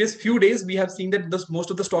previous few days, we have seen that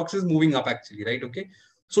most of the stocks is moving up actually, right? Okay.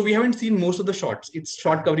 So we haven't seen most of the shorts. It's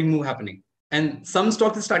short covering move happening. And some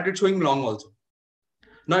stocks started showing long also.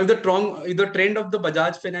 Now, if the trend of the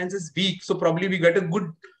Bajaj Finance is weak, so probably we get a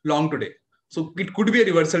good long today. So it could be a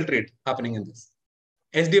reversal trade happening in this.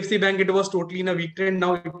 HDFC Bank, it was totally in a weak trend.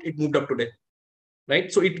 Now it moved up today,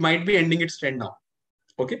 right? So it might be ending its trend now.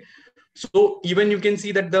 Okay. So even you can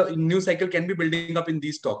see that the new cycle can be building up in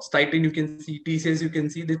these stocks. Titan, you can see, TCS, you can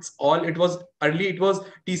see that's all. It was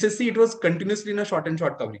TCSC, it was continuously in a short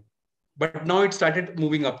covering. But now it started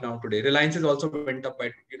moving up now today. Reliance is also went up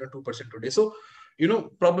by 2% today. So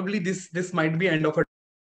probably this might be end of a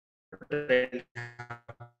trend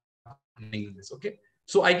happening in this. Okay.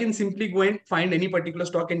 So I can simply go and find any particular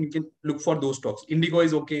stock and you can look for those stocks. Indigo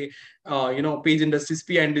is okay. Page Industries,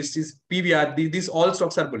 PI Industries, PVR, these all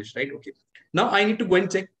stocks are bullish, right? Okay. Now I need to go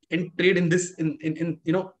and check and trade in this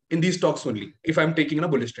in these stocks only if I'm taking a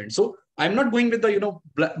bullish trend. So I'm not going with the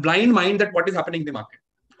blind mind that what is happening in the market.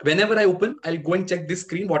 Whenever I open, I'll go and check this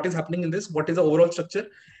screen, what is happening in this, what is the overall structure.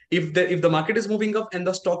 If the market is moving up and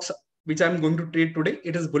the stocks which I'm going to trade today,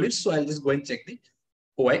 it is bullish, so I'll just go and check the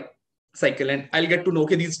OI cycle and I'll get to know,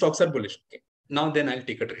 okay, these stocks are bullish. Okay. Now then I'll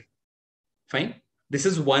take a trade. Fine. This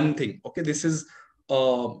is one thing. Okay. This is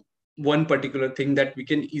one particular thing that we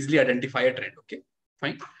can easily identify a trend. Okay.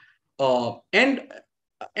 Fine.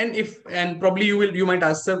 And probably you might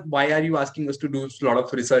ask, sir, why are you asking us to do a lot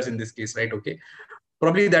of research in this case, right? Okay.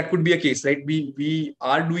 Probably that could be a case, right? We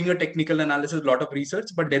are doing a technical analysis, a lot of research,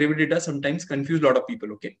 but derivative data sometimes confuse a lot of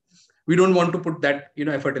people. Okay. We don't want to put that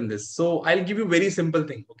effort in this. So I'll give you very simple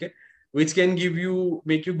thing, okay, which can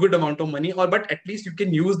make you good amount of money, but at least you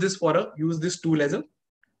can use this tool as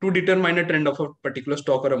to determine a trend of a particular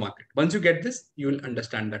stock or a market. Once you get this, you will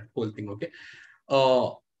understand that whole thing. Okay.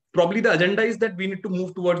 Probably the agenda is that we need to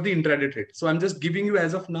move towards the intraday trade. So I'm just giving you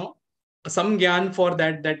as of now some gyan for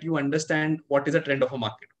that you understand what is a trend of a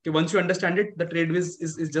market. Okay. Once you understand it, the trade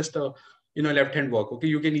is just a left hand walk. Okay.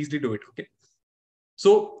 You can easily do it. Okay.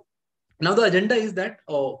 So now the agenda is that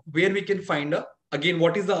where we can find again,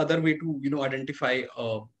 what is the other way to identify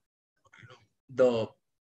the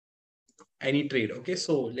any trade. Okay.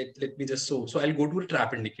 So let me just so I'll go to a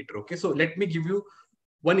trap indicator. Okay. So let me give you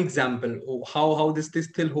one example of how this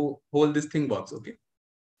whole this thing works. Okay.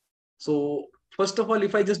 So first of all,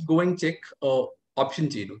 if I just go and check option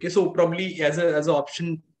chain. Okay. So probably as an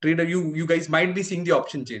option trader, you guys might be seeing the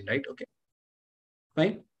option chain, right? Okay.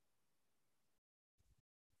 Fine.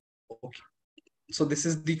 Okay. So this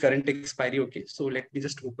is the current expiry. Okay. So let me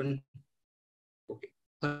just open. Okay.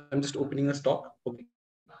 I'm just opening a stock. Okay.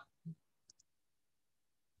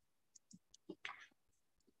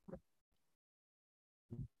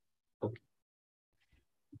 Okay.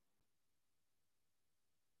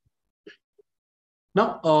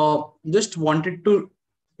 Now, just wanted to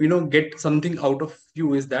get something out of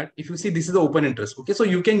you is that if you see this is the open interest. Okay. So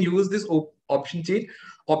you can use this option chain.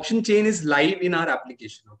 Option chain is live in our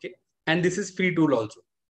application. Okay. And this is free tool also.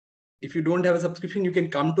 If you don't have a subscription, you can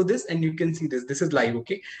come to this and you can see this. This is live.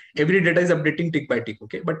 Okay. Every data is updating tick by tick.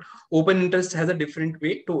 Okay. But open interest has a different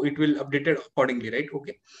way, so it will update it accordingly, right?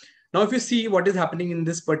 Okay. Now, if you see what is happening in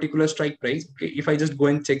this particular strike price, okay, if I just go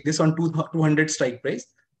and check this on 200 strike price,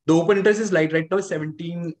 the open interest is light right now is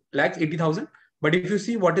 17 lakhs 80,000. But if you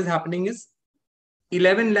see what is happening is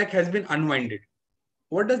 11 lakh has been unwinded.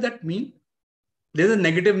 What does that mean? There's a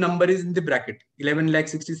negative number is in the bracket 11 lakh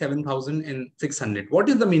 67,600. What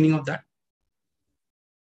is the meaning of that?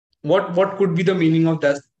 What could be the meaning of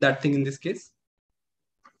that thing in this case?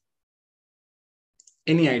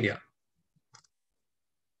 Any idea?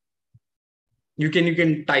 You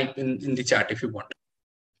can type in the chat if you want.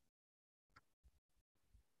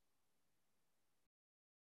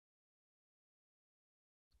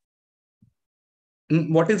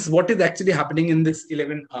 What is actually happening in this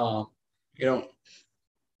 11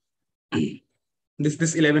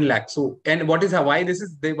 this 11 lakh. So, and what is why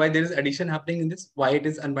there is addition happening in this, why it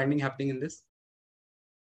is unbinding happening in this?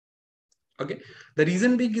 Okay. The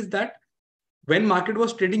reason being is that when market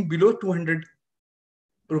was trading below 200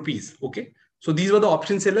 rupees, okay, so these were the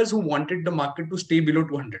option sellers who wanted the market to stay below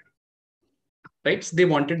 200, right? So they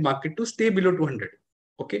wanted market to stay below 200.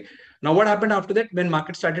 Okay. Now what happened after that? When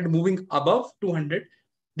market started moving above 200,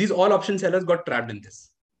 these all option sellers got trapped in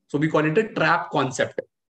this. So we call it a trap concept.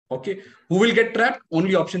 Okay. Who will get trapped?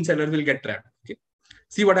 Only option sellers will get trapped. Okay.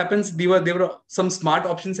 See what happens. There were some smart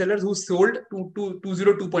option sellers who sold to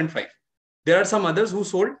 202.5. There are some others who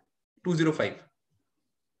sold 205.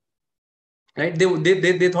 Right?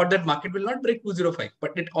 They thought that market will not break 205,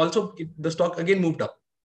 but the stock again moved up.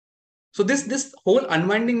 So this whole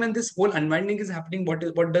unwinding, when this whole unwinding is happening,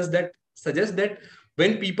 what does that suggest? That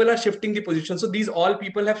when people are shifting the position, so these all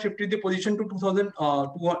people have shifted the position to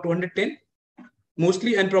 210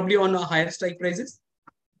 mostly, and probably on a higher strike prices.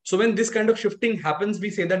 So when this kind of shifting happens, we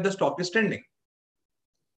say that the stock is trending.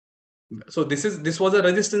 So this was a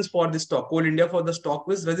resistance for the stock. Coal India for the stock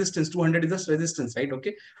was resistance. 200 is a resistance, right?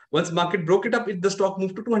 Okay. Once market broke it up, the stock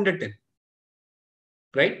moved to 210,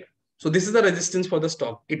 right? So this is the resistance for the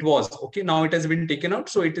stock. It was okay. Now it has been taken out.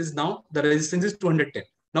 So it is now the resistance is 210.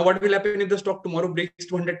 Now what will happen if the stock tomorrow breaks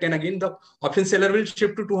 210 again? The option seller will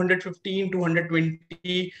shift to 215,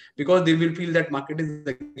 220 because they will feel that market is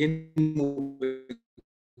again moving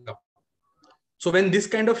up. So when this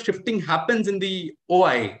kind of shifting happens in the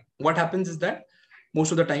OI, what happens is that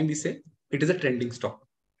most of the time we say it is a trending stock,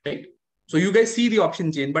 right? So you guys see the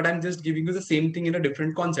option chain, but I'm just giving you the same thing in a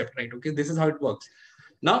different concept, right? Okay, this is how it works.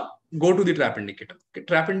 Now go to the trap indicator. Okay,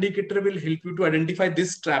 trap indicator will help you to identify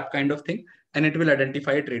this trap kind of thing, and it will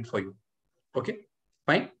identify a trade for you. Okay,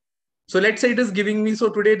 fine. So let's say it is giving me, so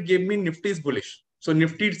today it gave me Nifty is bullish. So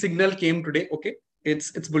Nifty signal came today. Okay,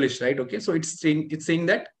 it's bullish, right? Okay, so it's saying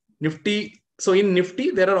that Nifty. So in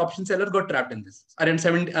Nifty, there are option sellers got trapped in this around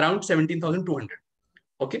 17,200.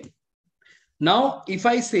 Okay. Now, if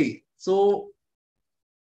I say so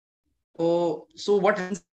what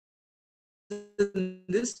happens in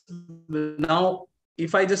this now?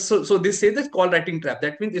 If I just so this says that call writing trap,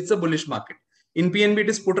 that means it's a bullish market. In PNB, it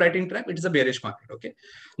is put writing trap. It is a bearish market. Okay.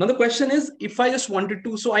 Now the question is, if I just wanted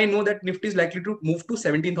to, so I know that Nifty is likely to move to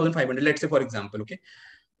 17,500. Let's say, for example, okay,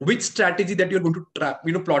 which strategy that you're going to trap,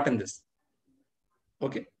 plot in this?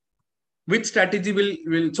 Okay. Which strategy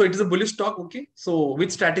will so it is a bullish stock. Okay. So which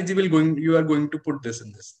strategy you are going to put this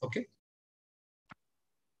in this? Okay.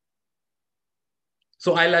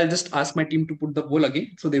 So I'll just ask my team to put the poll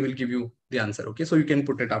again. So they will give you the answer. Okay. So you can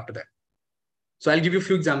put it after that. So I'll give you a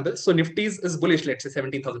few examples. So Nifty is bullish, let's say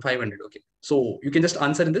 17,500. Okay. So you can just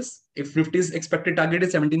answer in this. If Nifty's expected target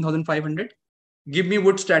is 17,500, give me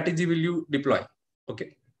what strategy will you deploy?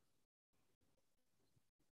 Okay.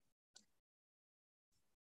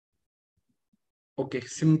 Okay.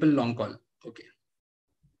 Simple long call. Okay.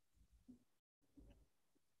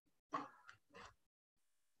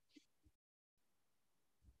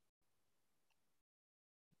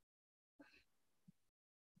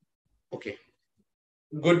 Okay.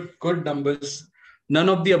 Good numbers. None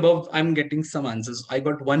of the above. I'm getting some answers. I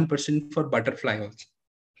got 1% for butterfly also.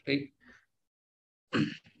 Right.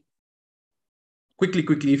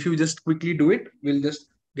 quickly. If you just quickly do it, we'll just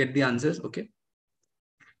get the answers. Okay.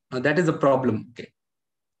 That is a problem. Okay.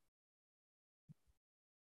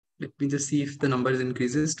 Let me just see if the numbers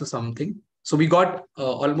increases to something. So we got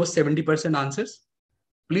almost 70% answers.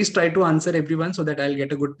 Please try to answer everyone so that I'll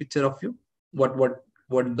get a good picture of you. What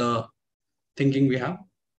the thinking we have.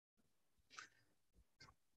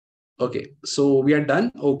 Okay, so we are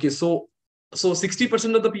done. Okay, so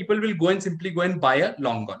 60% of the people will simply go and buy a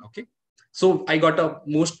long call. Okay, so I got a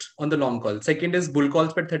most on the long call. Second is bull call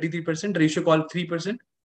spread 33%, ratio call 3%,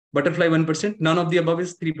 butterfly 1%. None of the above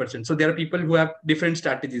is 3%. So there are people who have different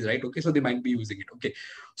strategies, right? Okay, so they might be using it. Okay,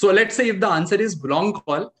 so let's say if the answer is long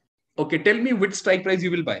call. Okay, tell me which strike price you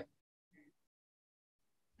will buy.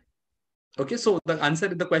 Okay, so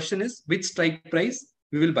the question is which strike price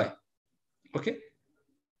we will buy. Okay,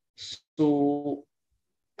 so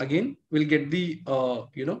again we'll get the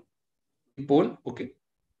poll. Okay,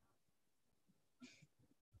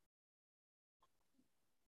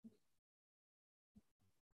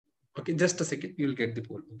 okay, just a second, you'll get the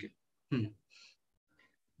poll. Okay.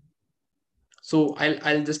 So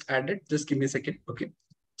I'll just add it. Just give me a second. Okay.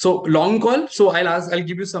 So long call. So I'll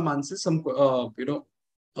give you some answers. Some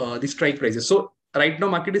the strike prices. So right now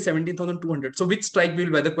market is 17,200. So which strike will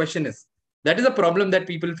buy? The question is, that is a problem that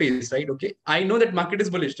people face, right? Okay. I know that market is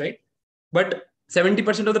bullish, right? But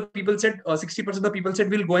 70% of the people said, 60% of the people said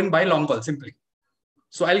we'll go and buy long call simply.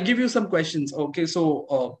 So I'll give you some questions. Okay.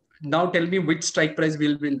 So now tell me which strike price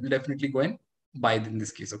we'll definitely go and buy in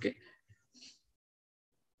this case. Okay.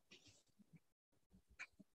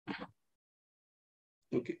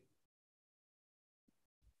 Okay.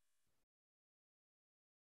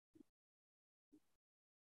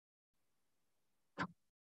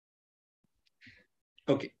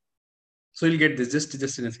 Okay. So you'll get this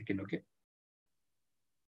just in a second. Okay.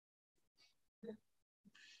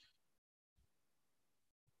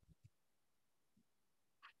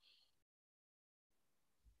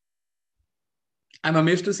 I'm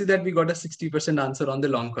amazed to see that we got a 60% answer on the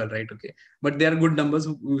long call, right? Okay. But there are good numbers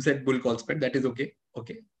who said bull call spread. That is okay.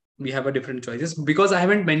 Okay. We have a different choices because I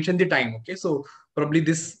haven't mentioned the time. Okay. So probably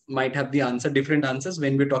this might have the answer, different answers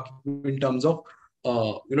when we're talking in terms of,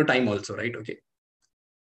 time also, right? Okay.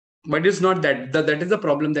 But it's not that. That is the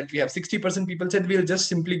problem that we have. 60% people said we'll just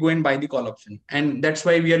simply go and buy the call option. And that's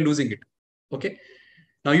why we are losing it. Okay.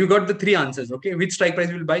 Now you got the three answers. Okay. Which strike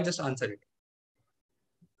price will buy? Just answer it.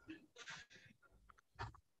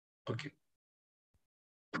 Okay.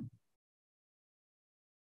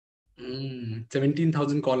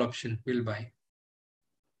 17,000 call option will buy.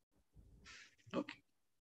 Okay.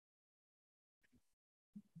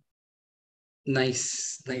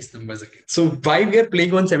 Nice numbers again. So why we are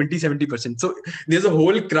playing on 70%? So there's a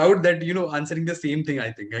whole crowd that, answering the same thing,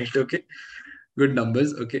 I think, right? Okay. Good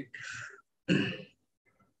numbers. Okay.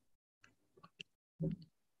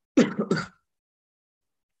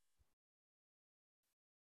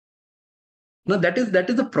 Now that is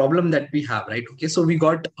the problem that we have, right? Okay. So we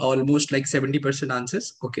got almost like 70%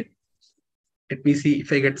 answers. Okay. Let me see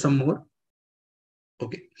if I get some more.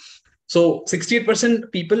 Okay. So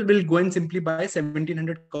 68% people will go and simply buy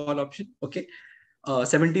 1700 call option. Okay.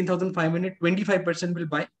 17,500, 25% will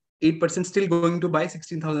buy, 8% still going to buy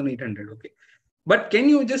 16,800. Okay. But can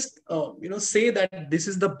you just, say that this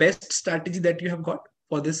is the best strategy that you have got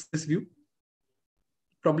for this view?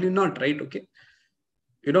 Probably not, right? Okay.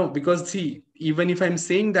 Because see, even if I'm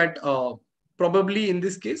saying that, probably in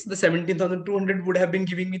this case, the 17,200 would have been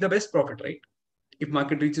giving me the best profit, right? If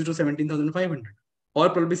market reaches to 17,500 or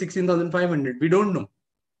probably 16,500, we don't know.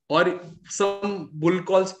 Or some bull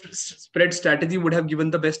call spread strategy would have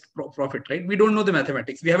given the best profit, right? We don't know the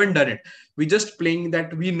mathematics. We haven't done it. We're just playing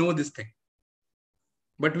that we know this thing.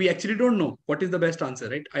 But we actually don't know what is the best answer,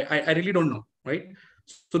 right? I really don't know, right?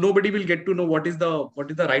 So nobody will get to know what is the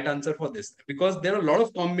right answer for this, because there are a lot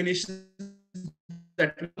of combinations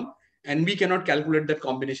that come and we cannot calculate that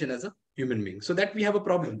combination as a human being. So that we have a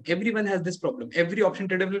problem. Everyone has this problem. Every option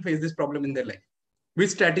trader will face this problem in their life.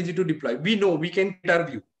 Which strategy to deploy? We know, we can get our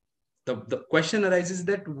view. The question arises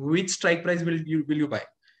that which strike price will you buy?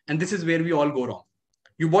 And this is where we all go wrong.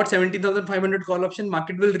 You bought 17,500 call option,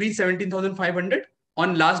 market will reach 17,500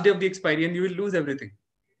 on last day of the expiry and you will lose everything,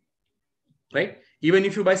 right? Even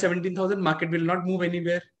if you buy 17,000, market will not move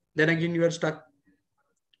anywhere. Then again, you are stuck.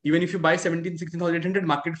 Even if you buy 16,800,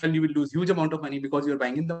 market fell, you will lose huge amount of money because you're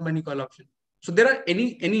buying in the money call option. So there are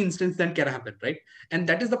any instance that can happen, right? And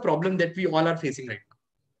that is the problem that we all are facing right now.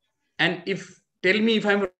 And tell me if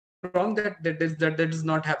I'm wrong, that is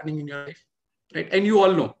not happening in your life, right? And you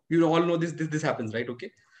all know this happens, right?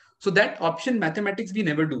 Okay. So that option mathematics we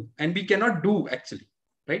never do, and we cannot do actually,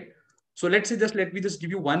 right? So let me just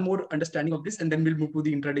give you one more understanding of this, and then we'll move to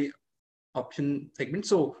the intraday option segment.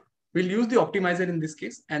 So we'll use the optimizer in this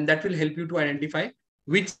case, and that will help you to identify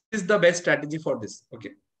which is the best strategy for this.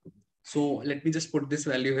 Okay. So let me just put this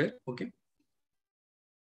value here. Okay.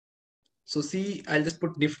 So see, I'll just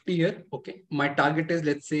put Nifty here. Okay. My target is,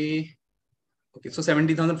 let's say, okay, so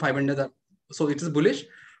 70,500. So it is bullish.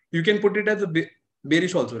 You can put it as a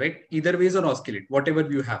bearish also, right? Either ways or oscillate, whatever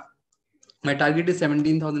you have. My target is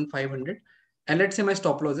 17,500. And let's say my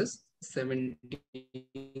stop loss is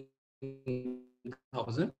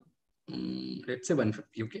 17,000. Let's say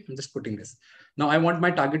 150. Okay. I'm just putting this. Now I want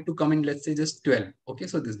my target to come in, let's say just 12. Okay.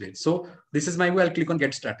 So this date. So this is my way. I'll click on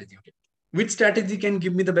get strategy. Okay. Which strategy can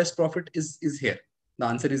give me the best profit is here. The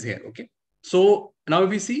answer is here. Okay. So now if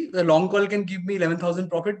we see, the long call can give me 11,000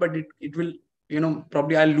 profit, but it will,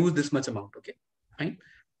 probably I'll lose this much amount. Okay. Fine.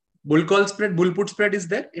 Bull call spread, bull put spread is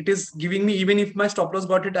there. It is giving me, even if my stop loss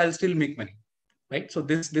got it, I'll still make money. Right. So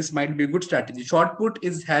this might be a good strategy. Short put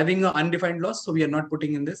is having an undefined loss. So we are not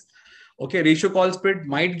putting in this. Okay. Ratio call spread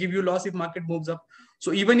might give you loss if market moves up.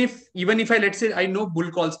 So even if I, let's say I know bull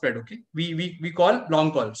call spread, okay, we call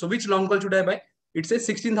long call. So which long call should I buy? It says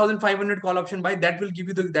 16,500 call option buy. That will give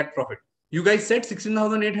you that profit. You guys said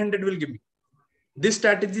 16,800 will give me. This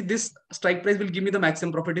strategy, this strike price will give me the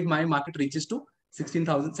maximum profit if my market reaches to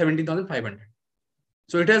 17,500.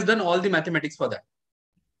 So it has done all the mathematics for that,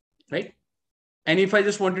 right? And if I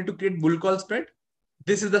just wanted to create bull call spread,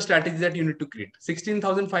 this is the strategy that you need to create.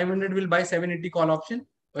 16,500 will buy 780 call option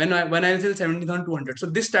when I sell 17,200. So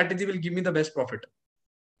this strategy will give me the best profit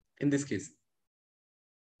in this case,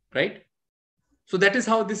 right? So that is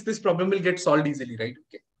how this problem will get solved easily, right?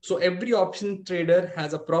 Okay. So every option trader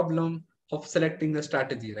has a problem of selecting the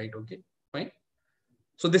strategy, right? Okay, fine.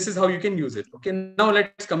 So this is how you can use it. Okay. Now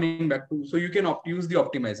let's coming back to, so you can use the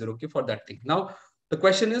optimizer, okay, for that thing. Now the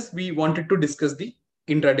question is, we wanted to discuss the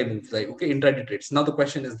intraday moves, right? Okay, intraday trades. Now the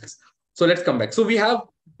question is this: So let's come back. So we have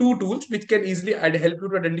two tools which can easily help you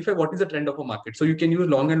to identify what is the trend of a market. So you can use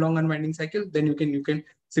long and long unwinding cycle. Then you can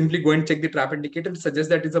simply go and check the trap indicator, suggest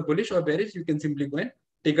that it's a bullish or bearish. You can simply go and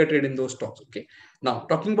take a trade in those stocks. Okay. Now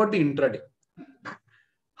talking about the intraday,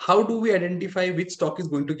 how do we identify which stock is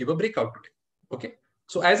going to give a breakout today? Okay.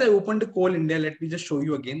 So as I opened the Coal India, let me just show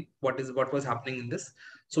you again what was happening in this.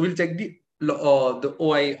 So we'll check the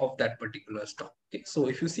OI of that particular stock. Okay. So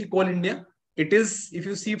if you see Coal India, it is, if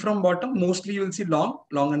you see from bottom, mostly you will see long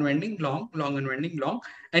unwinding, long unwinding, long.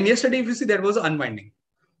 And yesterday, if you see, there was unwinding.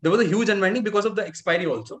 There was a huge unwinding because of the expiry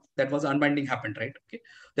also. That was unwinding happened, right? Okay.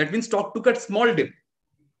 That means stock took a small dip.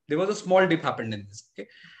 There was a small dip happened in this. Okay.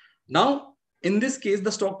 Now, in this case,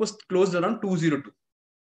 the stock was closed around 202.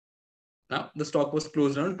 Now, the stock was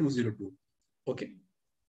closed around 202. Okay.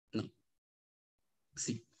 Now,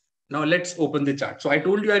 see. Now, let's open the chart. So, I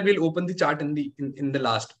told you I will open the chart in the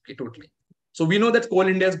last. Okay, totally. So, we know that Coal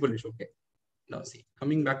India is bullish. Okay. Now, see,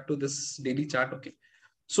 coming back to this daily chart. Okay.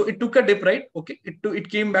 So, it took a dip, right? Okay. It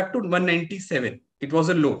came back to 197. It was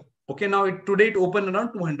a low. Okay. Now, today it opened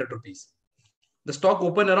around 200 rupees. The stock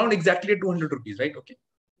opened around exactly 200 rupees, right? Okay.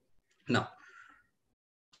 Now,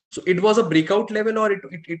 so it was a breakout level or it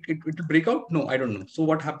will break out? No, I don't know. So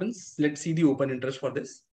what happens? Let's see the open interest for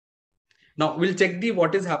this. Now we'll check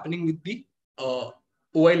what is happening with the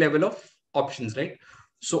OI level of options, right?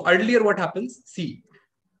 So earlier what happens? See,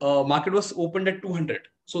 market was opened at 200.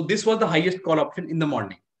 So this was the highest call option in the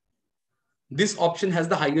morning. This option has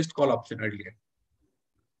the highest call option earlier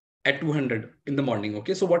at 200 in the morning.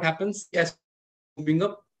 Okay. So what happens? As moving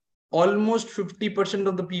up, almost 50%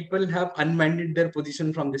 of the people have unwinded their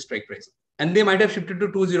position from the strike price, and they might have shifted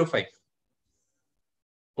to 205.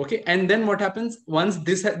 Okay, and then what happens once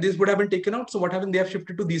this would have been taken out? So what happened? They have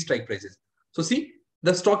shifted to these strike prices. So see,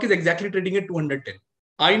 the stock is exactly trading at 210.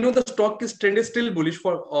 I know the stock trend is still bullish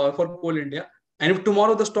for Coal India, and if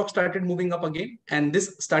tomorrow the stock started moving up again and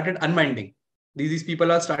this started unwinding, these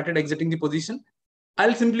people are started exiting the position,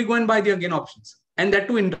 I'll simply go and buy the again options, and that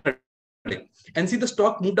too intraday. And see, the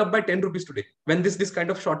stock moved up by 10 rupees today when this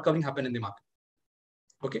kind of short covering happened in the market.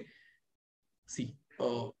 Okay. See,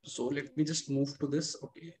 so let me just move to this.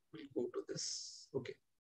 Okay, we'll go to this. Okay.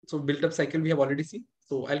 So built up cycle we have already seen.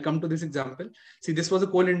 So I'll come to this example. See, this was a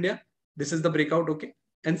Coal India. This is the breakout. Okay.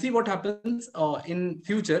 And see what happens in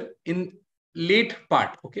future in late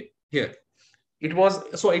part. Okay. Here. It was,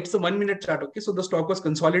 so it's a 1 minute chart. Okay. So the stock was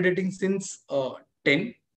consolidating since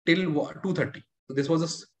 10 till 2:30. So this was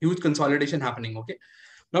a huge consolidation happening. Okay.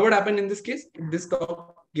 Now what happened in this case? This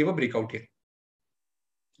stock gave a breakout here.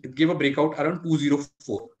 It gave a breakout around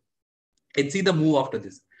 204. Let's see the move after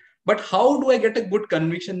this. But how do I get a good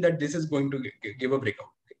conviction that this is going to give a breakout?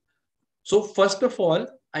 Okay. So first of all,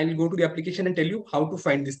 I'll go to the application and tell you how to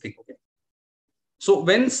find this thing. Okay. So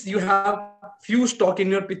once you have few stock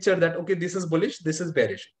in your picture that, okay, this is bullish, this is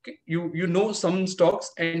bearish. Okay. You know some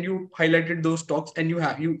stocks and you highlighted those stocks and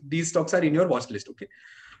these stocks are in your watch list. Okay.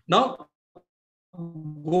 Now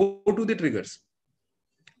go to the triggers.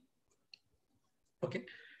 Okay.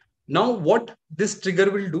 Now what this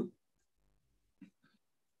trigger will do?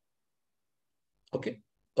 Okay.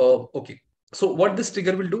 Okay. So what this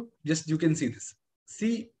trigger will do? Just you can see this.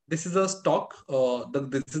 See, this is a stock.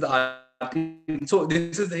 This is the so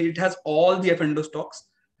this is, it has all the F&O stocks.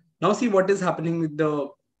 Now see what is happening with the,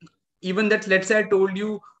 even that, let's say I told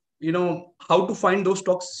you, you know, how to find those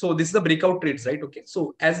stocks. So this is the breakout trades, right? Okay.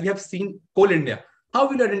 So as we have seen Coal India, how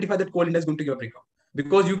will you identify that Coal India is going to give a breakout?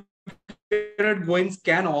 Because you cannot go and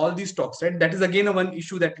scan all these stocks, right? That is again a one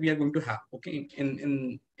issue that we are going to have, okay,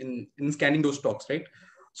 in scanning those stocks, right?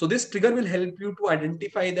 So this trigger will help you to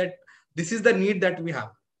identify that this is the need that we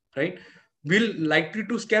have, right? We'll likely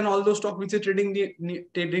to scan all those stocks which are trading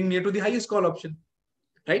near to the highest call option,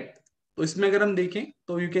 right? So इसमें अगर हम देखें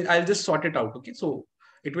तो you can, I'll just sort it out, okay? So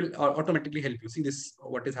it will automatically help you see this,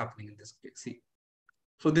 what is happening in this. Okay, see.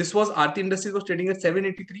 So this was Aarti Industries was trading at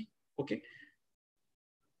 783, okay?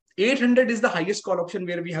 800 is the highest call option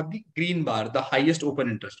where we have the green bar, the highest open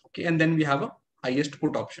interest. Okay. And then we have a highest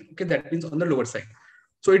put option. Okay. That means on the lower side.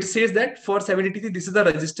 So it says that for 783, this is the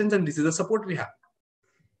resistance and this is the support we have.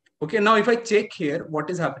 Okay. Now, if I check here, what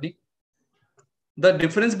is happening? The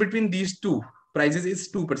difference between these two prices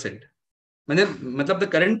is 2%. Matlab the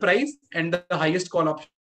current price and the highest call option,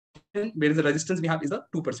 where the resistance we have is a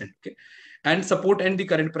 2%. Okay. And support and the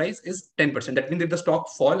current price is 10%. That means if the stock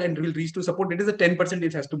fall and will reach to support, it is a 10%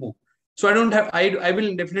 it has to move. So I don't have, I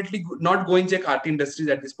will definitely not go and check Aarti Industries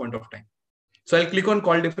at this point of time. So I'll click on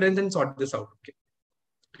call difference and sort this out. Okay.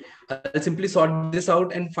 I'll simply sort this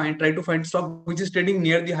out and try to find stock which is trading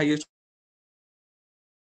near the highest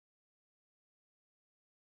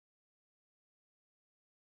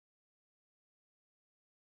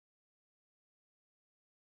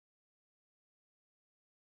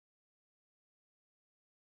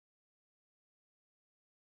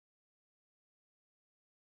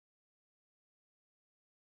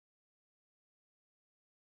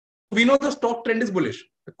we know the stock trend is bullish.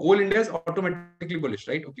 The coal India is automatically bullish,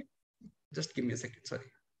 right? Okay. Just give me a second. Sorry.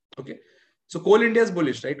 Okay. So coal India is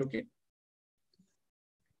bullish, right? Okay.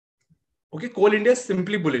 Okay. Coal India is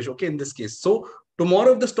simply bullish. Okay. In this case. So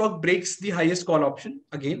tomorrow, if the stock breaks the highest call option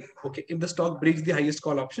again, okay. If the stock breaks the highest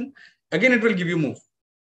call option, again, it will give you move.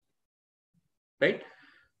 Right.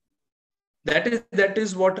 That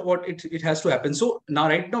is what it has to happen. So now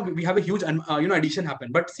right now we have a huge addition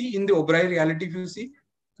happen. But see, in the Oberoi reality, if you see,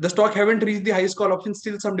 the stock haven't reached the highest call option,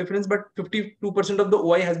 still some difference, but 52% of the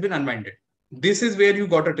OI has been unwinded. This is where you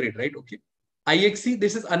got a trade, right? Okay. IXC,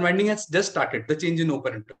 this is unwinding has just started, the change in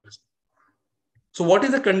open interest. So what is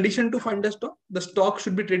the condition to fund the stock? The stock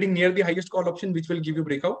should be trading near the highest call option, which will give you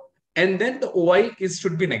breakout. And then the OI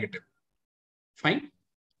should be negative. Fine.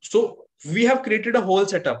 So we have created a whole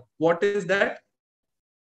setup. What is that?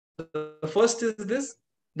 The first is this,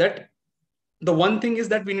 that the one thing is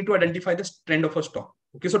that we need to identify the trend of a stock.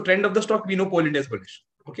 Okay, so trend of the stock, we know coal India is bullish.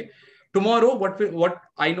 Okay, tomorrow what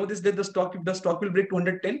I know is that the stock will break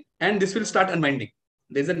 210 and this will start unwinding.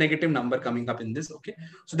 There's a negative number coming up in this. Okay,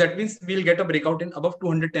 so that means we'll get a breakout in above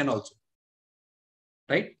 210 also.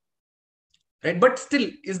 Right. Right, but still,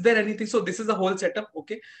 is there anything? So this is a whole setup.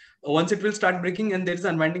 Okay, once it will start breaking and there is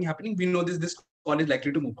unwinding happening, we know this call is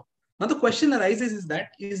likely to move up. Now the question arises is that,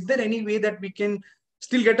 is there any way that we can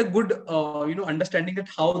still get a good understanding that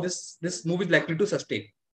how this move is likely to sustain?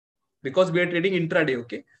 Because we are trading intraday.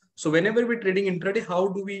 Okay, so whenever we're trading intraday, how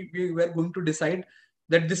do we are going to decide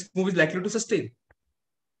that this move is likely to sustain?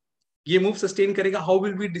 Ye move sustain karega, how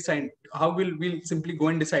will we decide? How will we simply go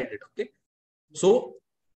and decide it? Okay, so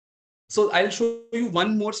I'll show you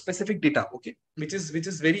one more specific data, okay, which is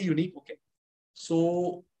very unique. Okay,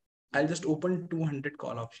 so I'll just open 200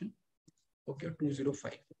 call option. Okay,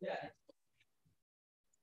 205.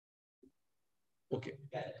 Okay,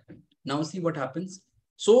 now see what happens.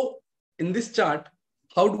 So in this chart,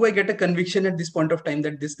 how do I get a conviction at this point of time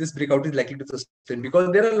that this breakout is likely to sustain?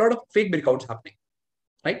 Because there are a lot of fake breakouts happening,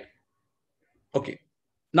 right? Okay,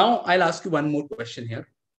 now I'll ask you one more question here.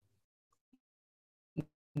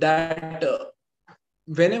 That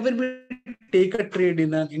whenever we take a trade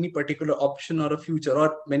in any particular option or a future,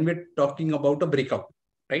 or when we're talking about a breakout,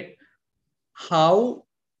 right? How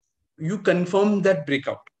you confirm that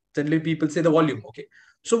breakout? Generally, people say the volume. Okay,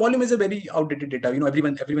 so volume is a very outdated data.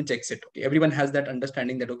 Everyone checks it. Okay, everyone has that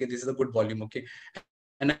understanding that okay, this is a good volume. Okay,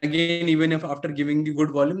 and again, even if after giving the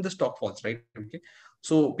good volume, the stock falls, right? Okay,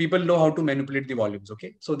 so people know how to manipulate the volumes.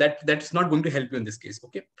 Okay, so that's not going to help you in this case.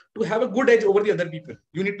 Okay, to have a good edge over the other people,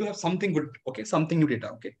 you need to have something good. Okay, something new data.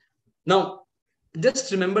 Okay, now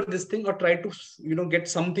just remember this thing, or try to get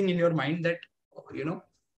something in your mind that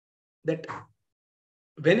that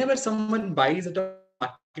whenever someone buys at a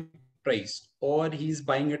market price or he's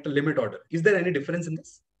buying at a limit order, is there any difference in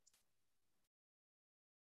this?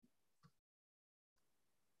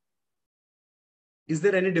 Is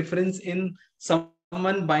there any difference in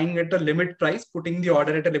someone buying at a limit price, putting the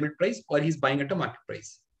order at a limit price, or he's buying at a market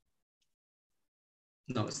price?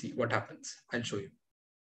 Now see what happens. I'll show you.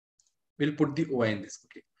 We'll put the OI in this.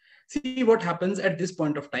 Okay. See what happens at this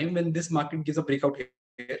point of time when this market gives a breakout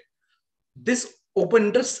here. This open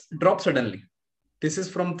interest drops suddenly. This is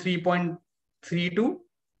from 3.32.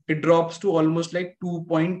 It drops to almost like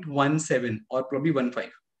 2.17 or probably 1.5.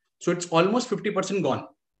 So it's almost 50% gone.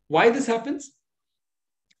 Why this happens?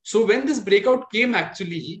 So when this breakout came,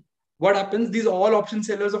 actually, what happens? These are all option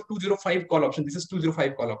sellers of 205 call option. This is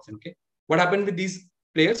 205 call option. Okay. What happened with these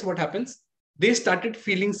players? What happens? They started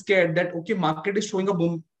feeling scared that, okay, market is showing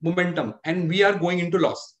a momentum and we are going into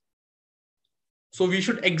loss. So we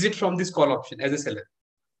should exit from this call option as a seller.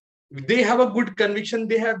 They have a good conviction.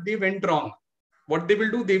 They went wrong. What they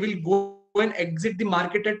will do? They will go and exit the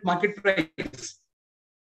market at market price.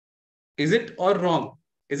 Is it or wrong?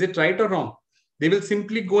 Is it right or wrong? They will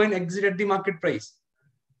simply go and exit at the market price.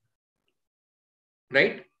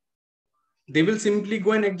 Right? They will simply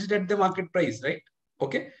go and exit at the market price, right?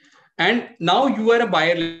 Okay. And now you are a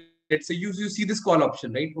buyer. Let's say you see this call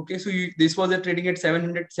option, right? Okay. So this was a trading at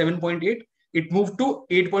 7.8. It moved to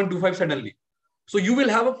 8.25 suddenly. So you will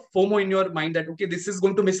have a FOMO in your mind that, okay, this is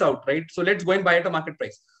going to miss out, right? So let's go and buy at a market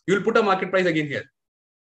price. You will put a market price again here,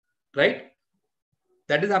 right?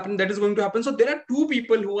 That is happening. That is going to happen. So there are two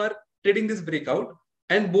people who are trading this breakout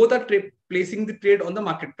and both are placing the trade on the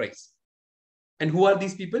market price. And who are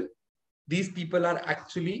these people? These people are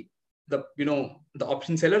actually the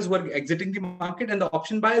option sellers who are exiting the market and the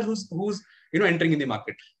option buyers who's entering in the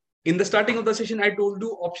market. In the starting of the session, I told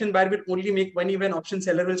you option buyer will only make money when option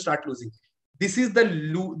seller will start losing. This is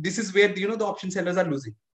where the option sellers are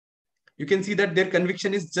losing. You can see that their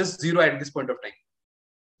conviction is just zero at this point of time.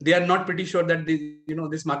 they are not pretty sure that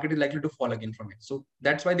this market is likely to fall again from it. So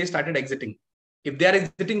that's why they started exiting. If they are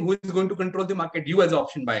exiting, who is going to control the market? You as an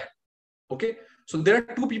option buyer. Okay. So there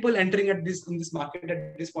are two people entering in this market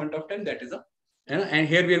at this point of time. That is and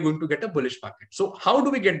here we are going to get a bullish market. So how do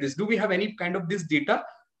we get this? Do we have any kind of this data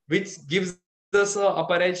which gives us a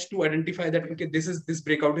upper edge to identify that, okay, this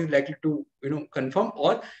breakout is likely to confirm?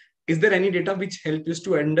 Or is there any data which helps us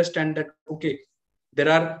to understand that, okay, there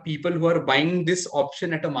are people who are buying this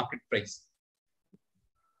option at a market price?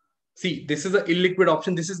 See, this is an illiquid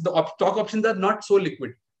option. This is the stock options are not so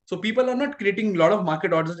liquid. So people are not creating a lot of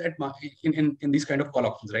market orders at in these kind of call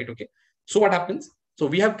options, right? Okay. So what happens? So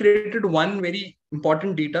we have created one very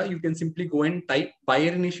important data. You can simply go and type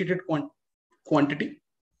buyer initiated quantity,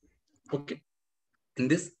 okay, in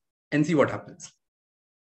this and see what happens.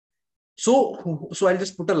 So I'll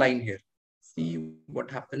just put a line here. See what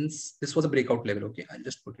happens. This was a breakout level. Okay, I'll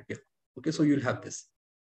just put it here. Okay, so you'll have this.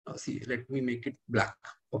 See, let me make it black.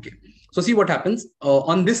 Okay, so see what happens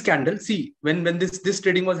on this candle. See, when this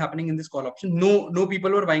trading was happening in this call option, no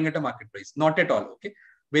people were buying at a market price, not at all. Okay,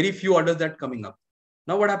 very few orders that coming up.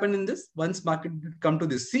 Now what happened in this? Once market come to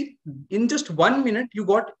this, see, in just 1 minute you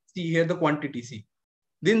got, see here the quantity. See,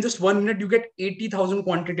 then just 1 minute you get 80,000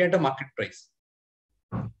 quantity at a market price.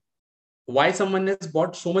 Why someone has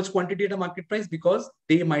bought so much quantity at a market price? Because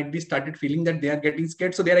they might be started feeling that they are getting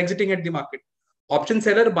scared, so they are exiting at the market. Option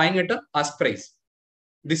seller buying at a ask price.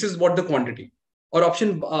 This is what the quantity. Or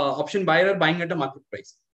option buyer buying at a market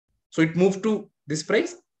price. So it moved to this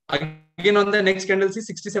price. Again on the next candle, see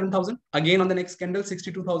 67,000. Again on the next candle,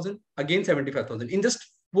 62,000. Again 75,000. In just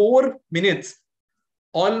 4 minutes,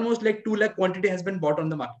 almost like 2 lakh quantity has been bought on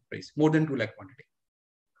the market price. More than 2 lakh quantity.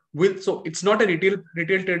 So it's not a retail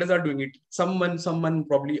traders are doing it. Someone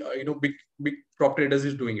probably big prop traders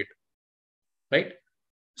is doing it, right?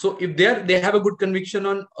 So if they have a good conviction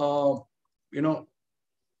on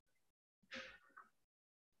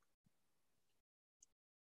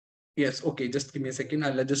yes, okay, just give me a second.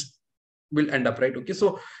 We'll end up, right? Okay,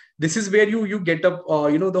 so this is where you get up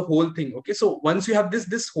the whole thing. Okay, so once you have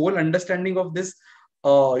this whole understanding of this,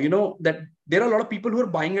 that there are a lot of people who are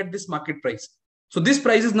buying at this market price. So this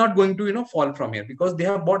price is not going to fall from here because they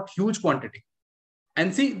have bought huge quantity.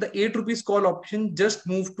 And see, the 8 rupees call option just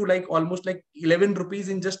moved to like almost like 11 rupees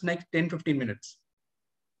in just like 10-15 minutes,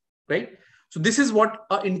 right? So this is what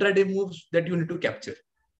intraday moves that you need to capture,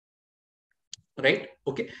 right?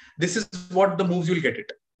 Okay, this is what the moves you'll get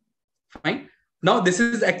it. Fine. Now this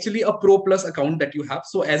is actually a Pro Plus account that you have.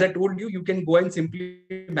 So as I told you, you can go and simply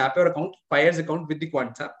map your account, Fyers account with the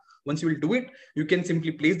Quantsapp. Once you will do it, you can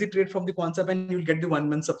simply place the trade from the Quantsapp and you'll get the 1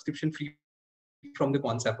 month subscription free from the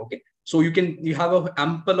Quantsapp. Okay, so you have an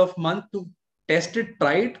ample of month to test it,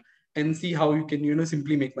 try it, and see how you can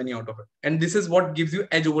simply make money out of it. And this is what gives you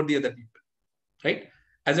edge over the other people, right?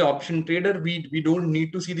 As an option trader, we don't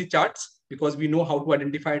need to see the charts because we know how to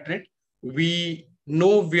identify a trend. We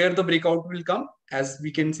know where the breakout will come, as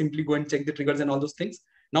we can simply go and check the triggers and all those things.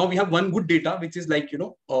 Now we have one good data, which is like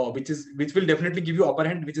which will definitely give you upper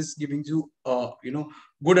hand, which is giving you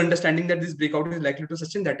good understanding that this breakout is likely to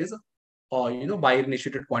sustain. That is buyer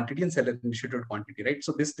initiated quantity and seller initiated quantity, right?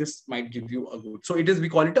 So this might give you a good. So we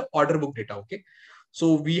call it a order book data. Okay,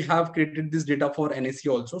 so we have created this data for NSE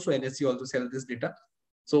also. So NSE also sells this data.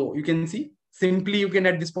 So you can see simply you can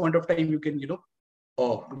at this point of time you can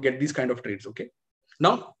get these kind of trades. Okay,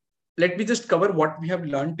 now let me just cover what we have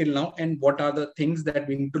learned till now and what are the things that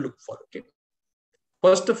we need to look for. Okay,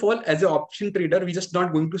 first of all, as an option trader, we're just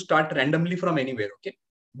not going to start randomly from anywhere. Okay,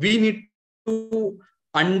 we need to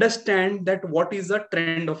understand that what is the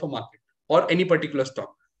trend of a market or any particular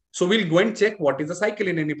stock. So we'll go and check what is the cycle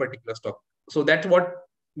in any particular stock. So that's what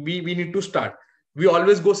we need to start. We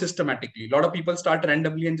always go systematically. A lot of people start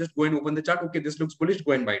randomly and just go and open the chart. Okay, this looks bullish,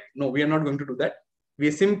 go and buy it. No, we are not going to do that. We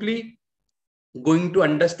are simply going to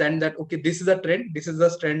understand that, okay, this is a trend. This is the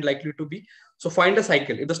trend likely to be. So find a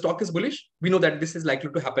cycle. If the stock is bullish, we know that this is likely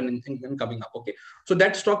to happen in coming up. Okay, so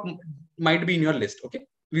that stock might be in your list. Okay,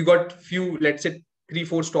 we got few, let's say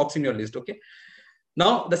 3-4 stocks in your list. Okay,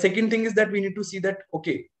 now the second thing is that we need to see that,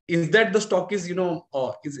 okay, is that the stock is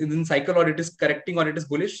is in cycle or it is correcting or it is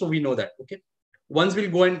bullish. So we know that. Okay, once we'll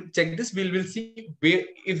go and check this, we'll see where,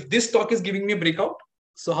 if this stock is giving me a breakout.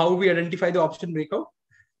 So how we identify the option breakout?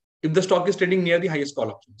 If the stock is trading near the highest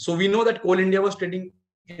call option. So we know that Coal India was trading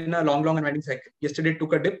in a long unwinding cycle. Yesterday it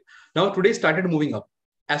took a dip. Now today started moving up.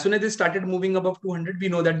 As soon as it started moving above 200, we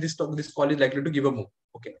know that this call is likely to give a move.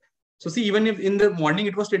 Okay, so see, even if in the morning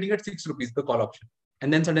it was trading at 6 rupees, the call option,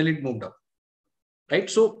 and then suddenly it moved up, right?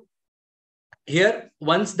 So here,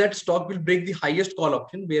 once that stock will break the highest call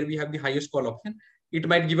option, where we have the highest call option, it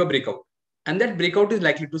might give a breakout, and that breakout is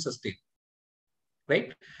likely to sustain,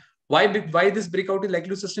 right? Why this breakout is likely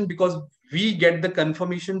to sustain? Because we get the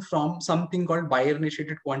confirmation from something called buyer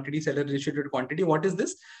initiated quantity, seller initiated quantity. What is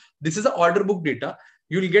this? This is the order book data.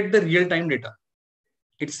 You'll get the real time data.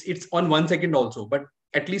 It's on 1 second also, but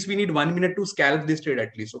at least we need 1 minute to scalp this trade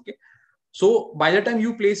at least. Okay. So by the time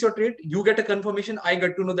you place your trade, you get a confirmation. I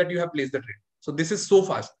get to know that you have placed the trade. So this is so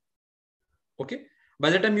fast. Okay.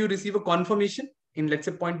 By the time you receive a confirmation in, let's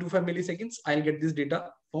say, 0.25 milliseconds, I'll get this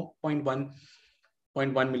data for 0.1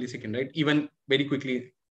 millisecond, right? Even very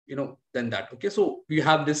quickly, than that. Okay. So you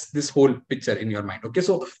have this whole picture in your mind. Okay.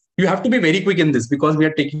 So you have to be very quick in this because we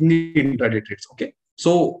are taking the intraday trades. Okay.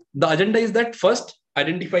 So the agenda is that first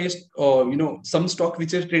identify, some stock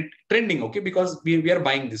which is trending. Okay. Because we are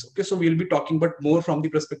buying this. Okay. So we'll be talking, but more from the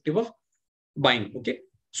perspective of buying. Okay.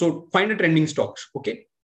 So find a trending stocks. Okay.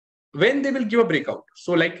 When they will give a breakout.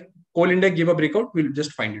 So like Coal India gave a breakout, we'll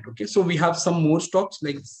just find it. Okay. So we have some more stocks.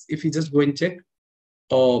 Like if you just go and check.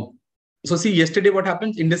 So see yesterday what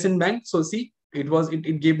happened, IndusInd Bank. So see,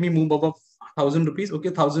 it gave me move above 1,000 rupees. Okay.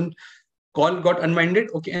 1,000 call got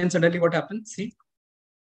unwinded. Okay. And suddenly what happened? See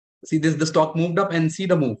this, the stock moved up, and see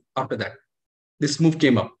the move after that. This move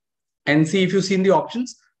came up, and see if you see in the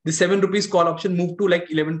options, the 7 rupees call option moved to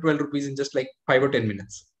like 11, 12 rupees in just like 5 or 10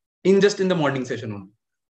 minutes in the morning session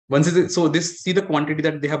only. So this, see the quantity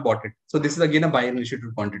that they have bought it. So this is again a buyer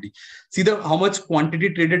initiated quantity. See how much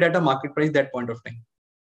quantity traded at a market price that point of time.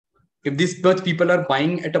 If these much people are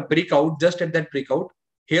buying at a breakout, just at that breakout,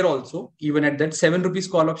 here also, even at that 7 rupees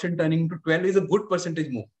call option turning to 12 is a good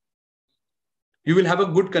percentage move. You will have a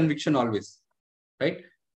good conviction always, right?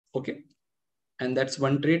 Okay. And that's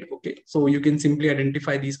one trade. Okay. So you can simply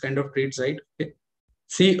identify these kind of trades, right? Okay.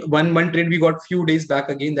 See, one trade we got few days back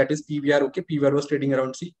again, that is PVR. Okay. PVR was trading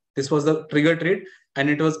around, see, this was the trigger trade, and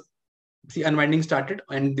it was, see, unwinding started,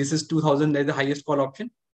 and this is 2,000, there's the highest call option.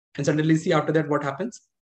 And suddenly see after that, what happens?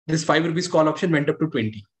 This 5 rupees call option went up to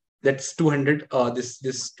 20. That's 200,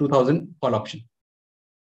 this 2,000 call option.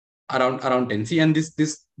 Around 10. See, and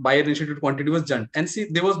this buyer initiated quantity was done. And see,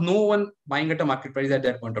 there was no one buying at a market price at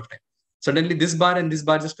that point of time. Suddenly this bar and this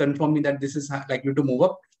bar just confirmed me that this is likely to move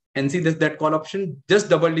up. And see that call option just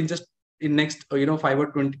doubled in next 5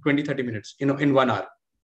 or 20, 30 minutes, in 1 hour,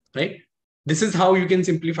 right? This is how you can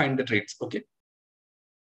simply find the trades. Okay.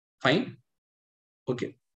 Fine.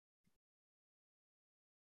 Okay.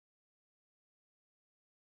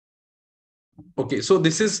 Okay. So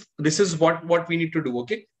this is what we need to do.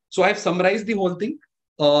 Okay. So I've summarized the whole thing.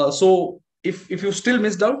 So if you still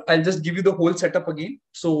missed out, I'll just give you the whole setup again,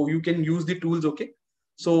 so you can use the tools. Okay.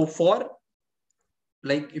 So for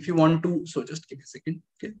like, if you want to, so just give me a second.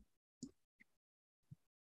 Okay.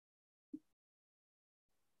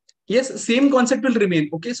 Yes, same concept will remain.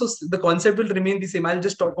 Okay. So the concept will remain the same. I'll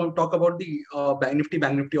just talk about the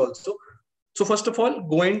Banknifty also. So first of all,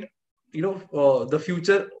 go and, the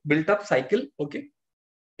future built up cycle. Okay.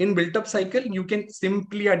 In built-up cycle, you can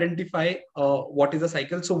simply identify what is the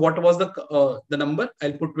cycle. So what was the number?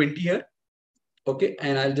 I'll put 20 here. Okay.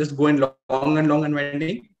 And I'll just go in long and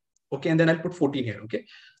unwinding. Okay. And then I'll put 14 here. Okay.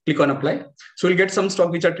 Click on apply. So you'll get some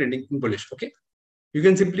stock which are trending in bullish. Okay. You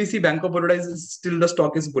can simply see Bank of Baroda is still, the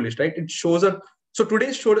stock is bullish, right? It shows so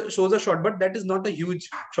today shows a short, but that is not a huge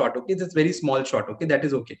short. Okay. That's very small short. Okay. That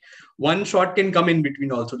is okay. One short can come in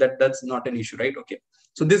between also. That's not an issue, right? Okay.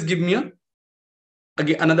 So this gives me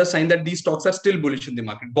again another sign that these stocks are still bullish in the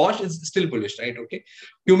market. Bosch is still bullish, right? Okay.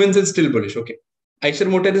 Humans is still bullish. Okay. Eicher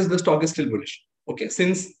Motors, the stock is still bullish. Okay.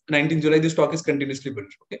 Since 19th July, the stock is continuously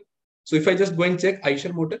bullish. Okay. So if I just go and check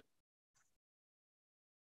Eicher Motors,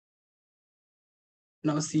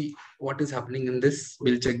 now see what is happening in this.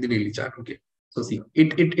 We'll check the daily chart. Okay. So see,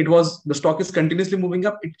 it was, the stock is continuously moving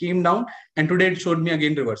up. It came down, and today it showed me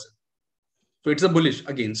again reversal. So it's a bullish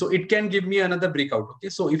again. So it can give me another breakout. Okay.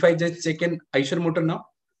 So if I just check in Eicher Motor now,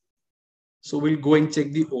 so we'll go and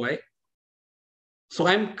check the OI. So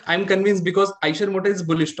I'm convinced because Eicher Motor is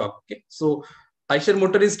bullish stock. Okay. So Eicher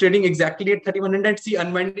Motor is trading exactly at 3,100, and see,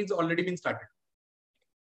 unwinding has already been started.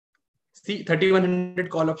 See, 3,100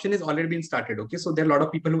 call option is already been started. Okay. So there are a lot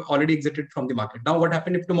of people who already exited from the market. Now what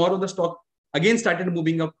happened if tomorrow the stock again started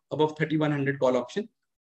moving up above 3,100 call option,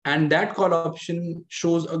 and that call option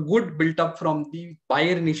shows a good built up from the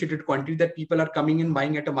buyer initiated quantity that people are coming in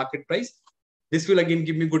buying at a market price. This will again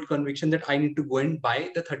give me good conviction that I need to go and buy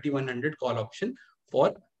the 3,100 call option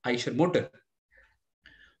for Eicher Motor.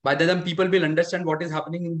 By the time people will understand what is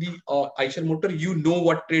happening in the Eicher Motor,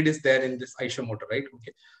 what trade is there in this Eicher Motor, right?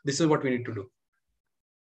 Okay. This is what we need to do.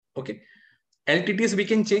 Okay. LTTS we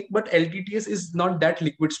can check, but LTTS is not that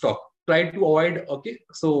liquid stock. Try to avoid. Okay.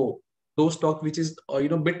 So those stock which is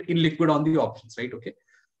bit illiquid on the options, right? Okay,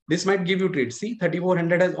 this might give you trades. See,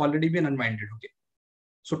 3400 has already been unwinded. Okay,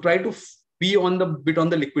 so try to be on the bit on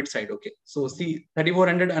the liquid side. Okay, so see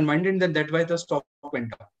 3400 unwinded, then that's why the stock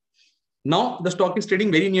went up. Now the stock is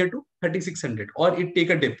trading very near to 3600, or it take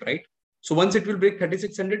a dip, right? So once it will break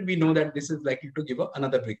 3600, we know that this is likely to give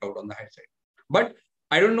another breakout on the high side. But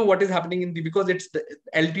I don't know what is happening in the, because it's the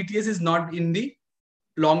LTTS is not in the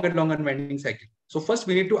long unwinding cycle. So first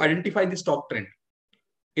we need to identify the stock trend.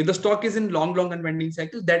 If the stock is in long unwinding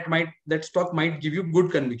cycle, that stock might give you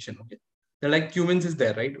good conviction. Okay, they're like Cummins is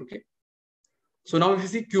there, right? Okay, so now if you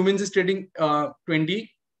see Cummins is trading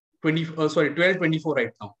 1224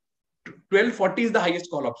 right now. 1240 is the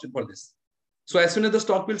highest call option for this. So as soon as the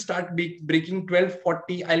stock will start breaking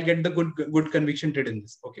 1240, I'll get the good conviction trade in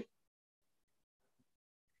this. Okay,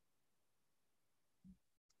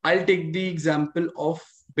 I'll take the example of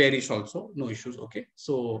bearish also, no issues. Okay,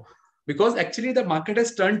 so because actually the market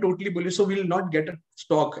has turned totally bullish, so we'll not get a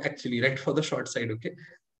stock actually, right, for the short side. Okay,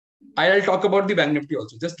 I'll talk about the Banknifty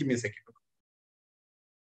also. Just give me a second.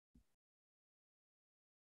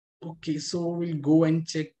 Okay, so we'll go and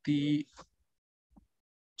check the.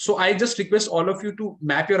 So I just request all of you to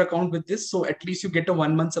map your account with this. So at least you get a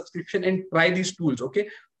 1 month subscription and try these tools, okay,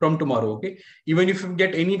 from tomorrow, okay? Even if you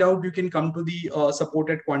get any doubt, you can come to the support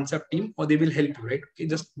at Quantsapp team, or they will help you, right? Okay,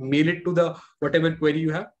 just mail it to the whatever query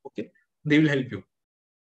you have, okay? They will help you.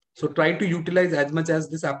 So try to utilize as much as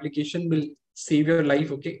this application will save your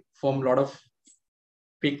life, okay, from a lot of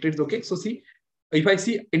fake trades, okay? So see, if I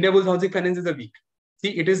see India Bulls Housing Finance is a week,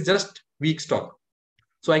 see, it is just weak stock.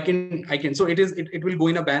 So I can, so it will go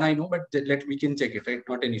in a ban, I know, but we can check it, right?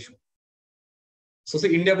 Not an issue. So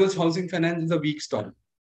say India Bulls Housing Finance is a weak stock.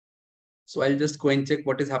 So I'll just go and check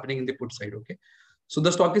what is happening in the put side, okay? So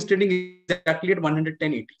the stock is trading exactly at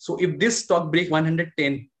 110.80. So if this stock break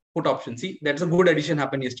 110 put option, see, that's a good addition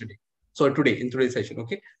happened yesterday. So today, in today's session,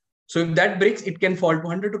 okay? So if that breaks, it can fall to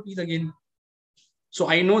 100 rupees again. So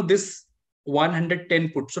I know this 110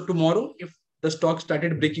 put. So tomorrow, if the stock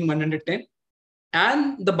started breaking 110,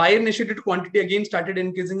 and the buyer initiated quantity again started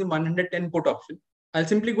increasing in 110 put option, I'll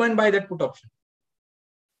simply go and buy that put option.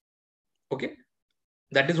 Okay,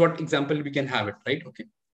 that is what example we can have it, right? Okay,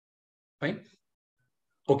 fine.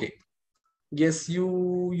 Okay, yes,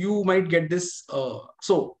 you might get this.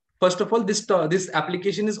 So first of all, this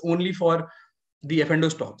application is only for the F&O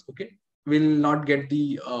stocks. Okay, will not get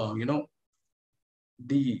the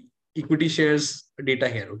the equity shares data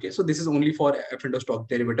here. Okay, so this is only for F&O stock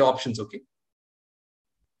derivative options. Okay.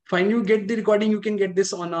 Fine, you get the recording, you can get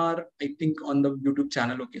this on our, I think, on the YouTube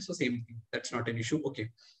channel. Okay, so same thing, that's not an issue. Okay,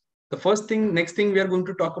 the next thing we are going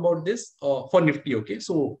to talk about this for Nifty. Okay,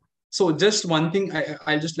 so just one thing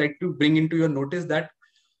I'll just like to bring into your notice that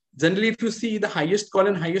generally if you see the highest call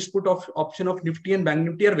and highest put option of Nifty and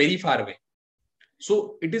Banknifty are very far away.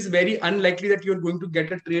 So it is very unlikely that you're going to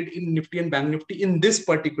get a trade in Nifty and Banknifty in this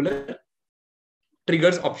particular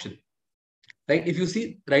triggers option. Right? If you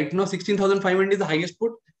see right now, 16,500 is the highest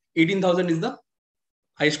put, 18,000 is the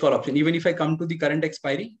highest call option. Even if I come to the current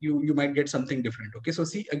expiry, you might get something different. Okay, so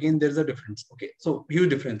see, again, there's a difference. Okay, so huge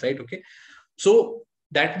difference, right? Okay, so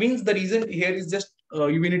that means the reason here is just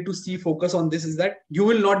you need to focus on this is that you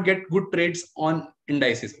will not get good trades on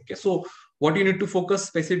indices. Okay, so what you need to focus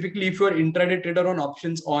specifically if you are intraday trader on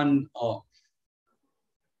options on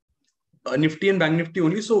Nifty and Banknifty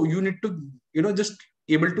only. So you need to just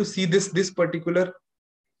able to see this particular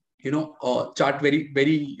chart very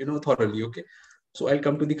thoroughly. Okay, so I'll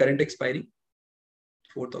come to the current expiry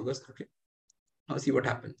 4th August. Okay, now see what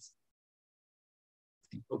happens.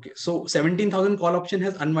 Okay, so 17,000 call option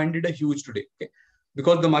has unwinded a huge today. Okay,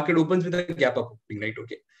 because the market opens with a gap up opening, right?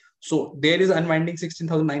 Okay, so there is unwinding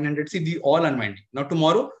 16,900. See, the all unwinding. Now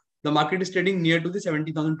tomorrow the market is trading near to the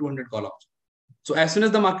 17,200 call option. So as soon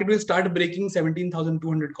as the market will start breaking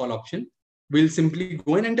 17,200 call option, we'll simply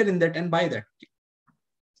go and enter in that and buy that. Okay.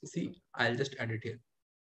 So see, I'll just add it here.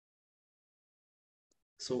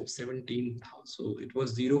 So 17, so it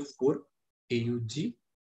was 04 AUG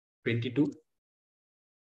 22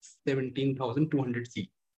 17,200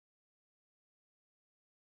 C.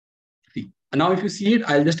 See, and now if you see it,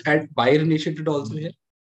 I'll just add buyer initiated also here.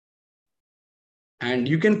 And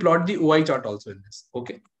you can plot the OI chart also in this.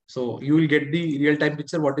 Okay, so you will get the real-time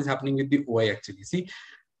picture what is happening with the OI actually. See,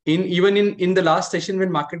 even in the last session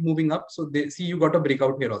when market moving up, so they see you got a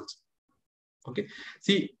breakout here also. Okay,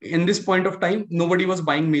 see, in this point of time, nobody was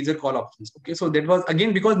buying major call options. Okay, so that was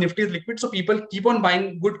again because Nifty is liquid, so people keep on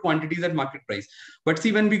buying good quantities at market price. But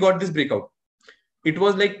see, when we got this breakout, it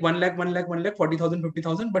was like 1 lakh, 40,000,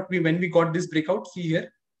 50,000. But when we got this breakout, see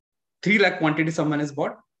here, 3 lakh quantity someone has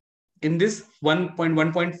bought, in this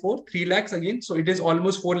 1.1.4, 3 lakhs again. So it is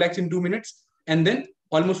almost 4 lakhs in 2 minutes, and then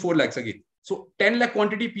almost 4 lakhs again. So 10 lakh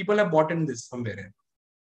quantity people have bought in this somewhere.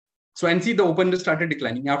 So and see the open started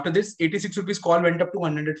declining. After this, 86 rupees call went up to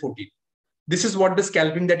 114. This is what the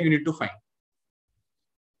scalping that you need to find,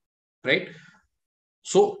 right?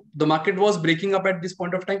 So the market was breaking up at this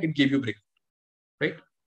point of time. It gave you break, right?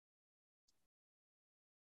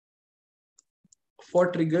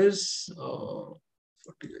 For triggers,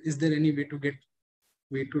 is there any way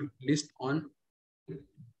to list on?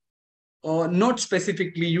 Not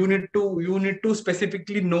specifically. You need to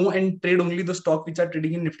specifically know and trade only the stock which are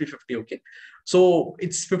trading in Nifty 50. Okay, so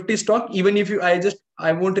it's 50 stock. Even if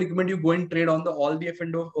I won't recommend you go and trade on all the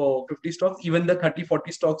F&O 50 stocks. Even the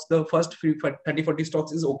 30-40 stocks, the first 30-40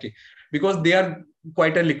 stocks is okay, because they are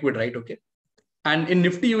quite a liquid, right? Okay, and in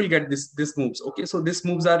Nifty you will get this moves. Okay, so these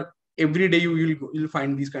moves are every day you'll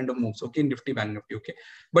find these kind of moves. Okay, in Nifty, Banknifty. Okay,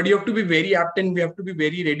 but you have to be very apt and we have to be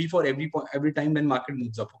very ready for every time when market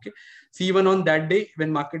moves up. Okay, see, even on that day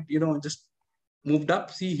when market just moved up,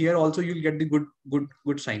 see here also you'll get the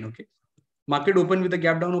good sign. Okay, market opened with a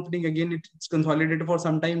gap down opening again. It's consolidated for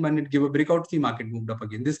some time. When it gave a breakout, see, market moved up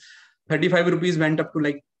again. This 35 rupees went up to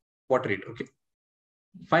like what rate? Okay,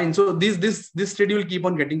 fine. So this trade you will keep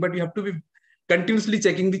on getting, but you have to be continuously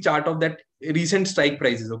checking the chart of that recent strike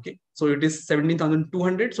prices. Okay, so it is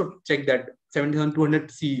 17,200. So check that 17,200.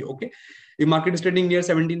 See, okay, if market is trading near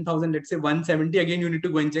 17,000, let's say 170, again you need to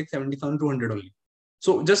go and check 17,200 only.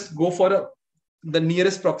 So just go for the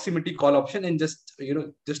nearest proximity call option and just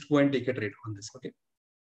go and take a trade on this. Okay.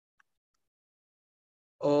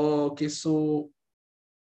 Okay, so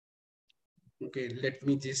okay, let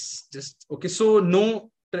me just okay. So no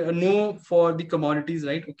for the commodities,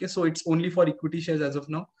 right? Okay, so it's only for equity shares as of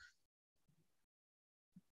now.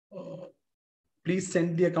 Please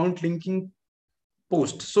send the account linking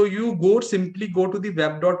post. So you simply go to the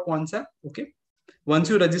web.quantsapp. Okay, once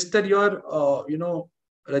you register your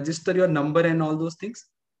register your number and all those things,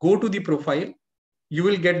 go to the profile. You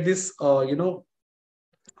will get this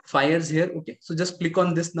Fyers here. Okay, so just click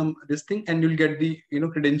on this thing and you'll get the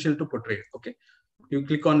credential to put trade. Okay, you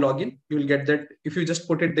click on login, you will get that. If you just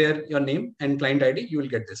put it there, your name and client ID, you will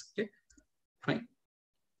get this. Okay, fine.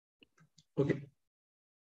 Okay,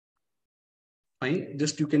 fine,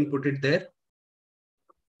 just you can put it there.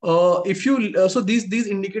 If you so these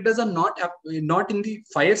indicators are not in the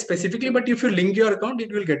Fyers specifically, but if you link your account,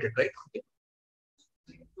 it will get it, right? Okay.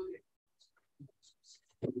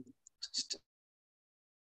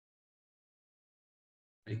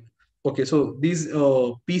 Okay, so these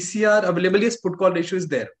PCR available, yes, put call ratio is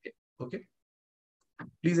there. Okay. Okay.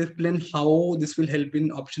 Please explain how this will help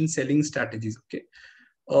in option selling strategies. Okay.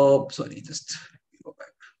 Sorry, just go back.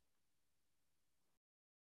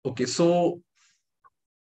 Okay, so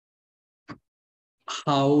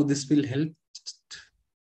how this will help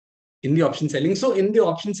in the option selling. So in the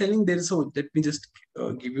option selling, there is, so let me just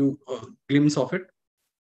give you a glimpse of it.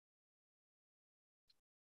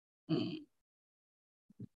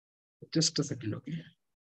 Just a second. Okay,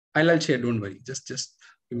 I'll share, don't worry, just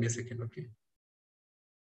give me a second. Okay.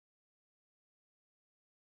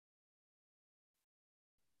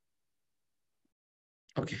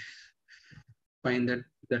 Okay, fine,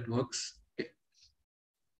 that works. Okay.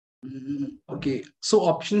 Okay, so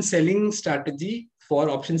option selling strategy, for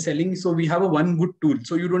option selling, so we have a one good tool.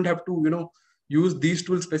 So you don't have to use these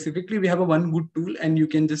tools specifically. We have a one good tool, and you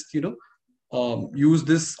can just use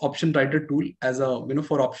this option writer tool as a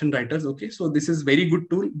for option writers. Okay, so this is very good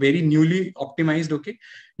tool, very newly optimized. Okay,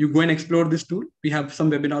 you go and explore this tool. We have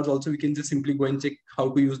some webinars also. We can just simply go and check how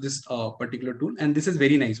to use this particular tool, and this is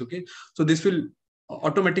very nice. Okay, so this will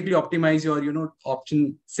automatically optimize your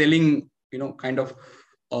option selling kind of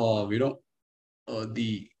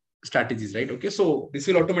the strategies, right? Okay, so this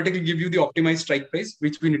will automatically give you the optimized strike price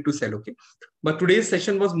which we need to sell. Okay, but today's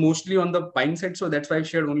session was mostly on the buying side, so that's why I've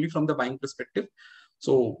shared only from the buying perspective.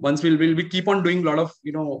 So once we keep on doing a lot of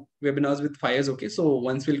webinars with Fyers. Okay, so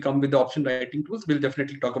once we'll come with the option writing tools, we'll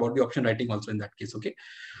definitely talk about the option writing also in that case. Okay,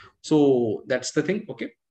 so that's the thing.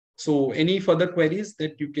 Okay, so any further queries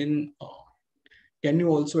that you can you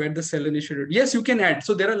also add the sell initiative? Yes, you can add.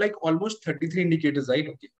 So there are like almost 33 indicators, right?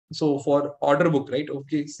 Okay. So for order book, right?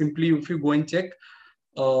 Okay. Simply if you go and check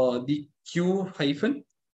the Q hyphen,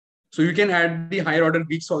 so you can add the higher order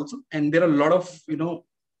weeks also. And there are a lot of,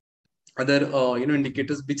 other,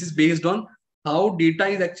 indicators, which is based on how data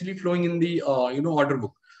is actually flowing in the, order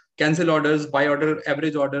book. Cancel orders, buy order,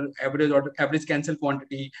 average cancel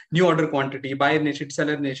quantity, new order quantity, buyer initiate,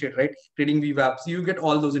 seller initiate, right? Trading VWAP. So you get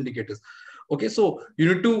all those indicators. Okay, so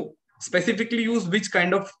you need to specifically use which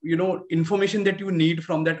kind of, information that you need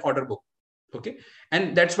from that order book. Okay.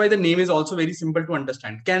 And that's why the name is also very simple to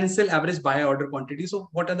understand. Cancel average buy order quantity. So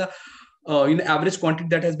what are the average quantity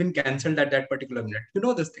that has been cancelled at that particular minute? You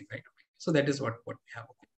know this thing, right? So that is what we have.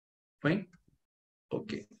 Okay. Fine.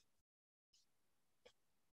 Okay.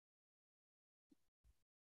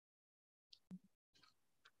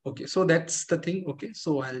 Okay. So that's the thing. Okay.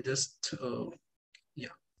 So I'll just, yeah.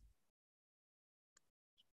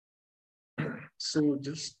 So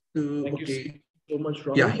just, okay. So much,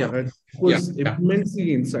 Ron. Yeah. It was immensely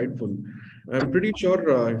insightful. I'm pretty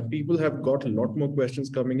sure people have got a lot more questions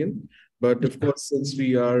coming in, but of course, since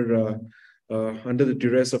we are under the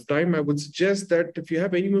duress of time, I would suggest that if you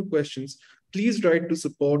have any more questions, please write to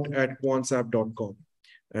support@quantsapp.com.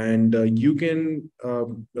 And you can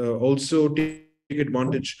also take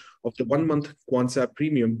advantage of the 1-month Quantsapp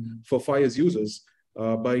premium for Fyers users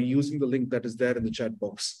by using the link that is there in the chat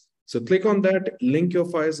box. So click on that, link your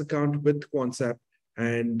Fyers account with Quantsapp,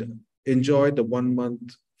 and enjoy the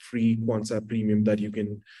 1-month free Quantsapp premium that you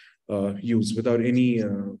can use without any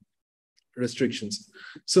restrictions.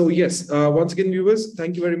 So yes, once again, viewers,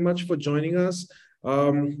 thank you very much for joining us.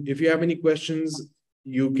 If you have any questions,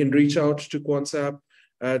 you can reach out to Quantsapp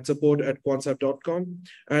at support@quantsapp.com.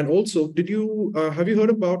 And also, have you heard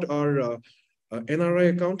about our NRI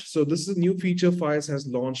account? So this is a new feature Fyers has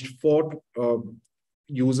launched for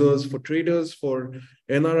users, for traders, for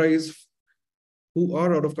NRIs who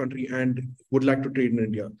are out of country and would like to trade in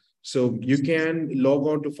India. So you can log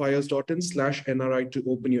on to fyers.in/NRI to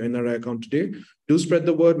open your NRI account today. Do spread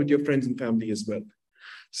the word with your friends and family as well.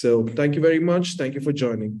 So thank you very much. Thank you for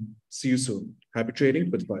joining. See you soon. Happy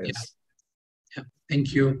trading with Fyers. Yeah.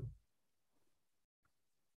 Thank you.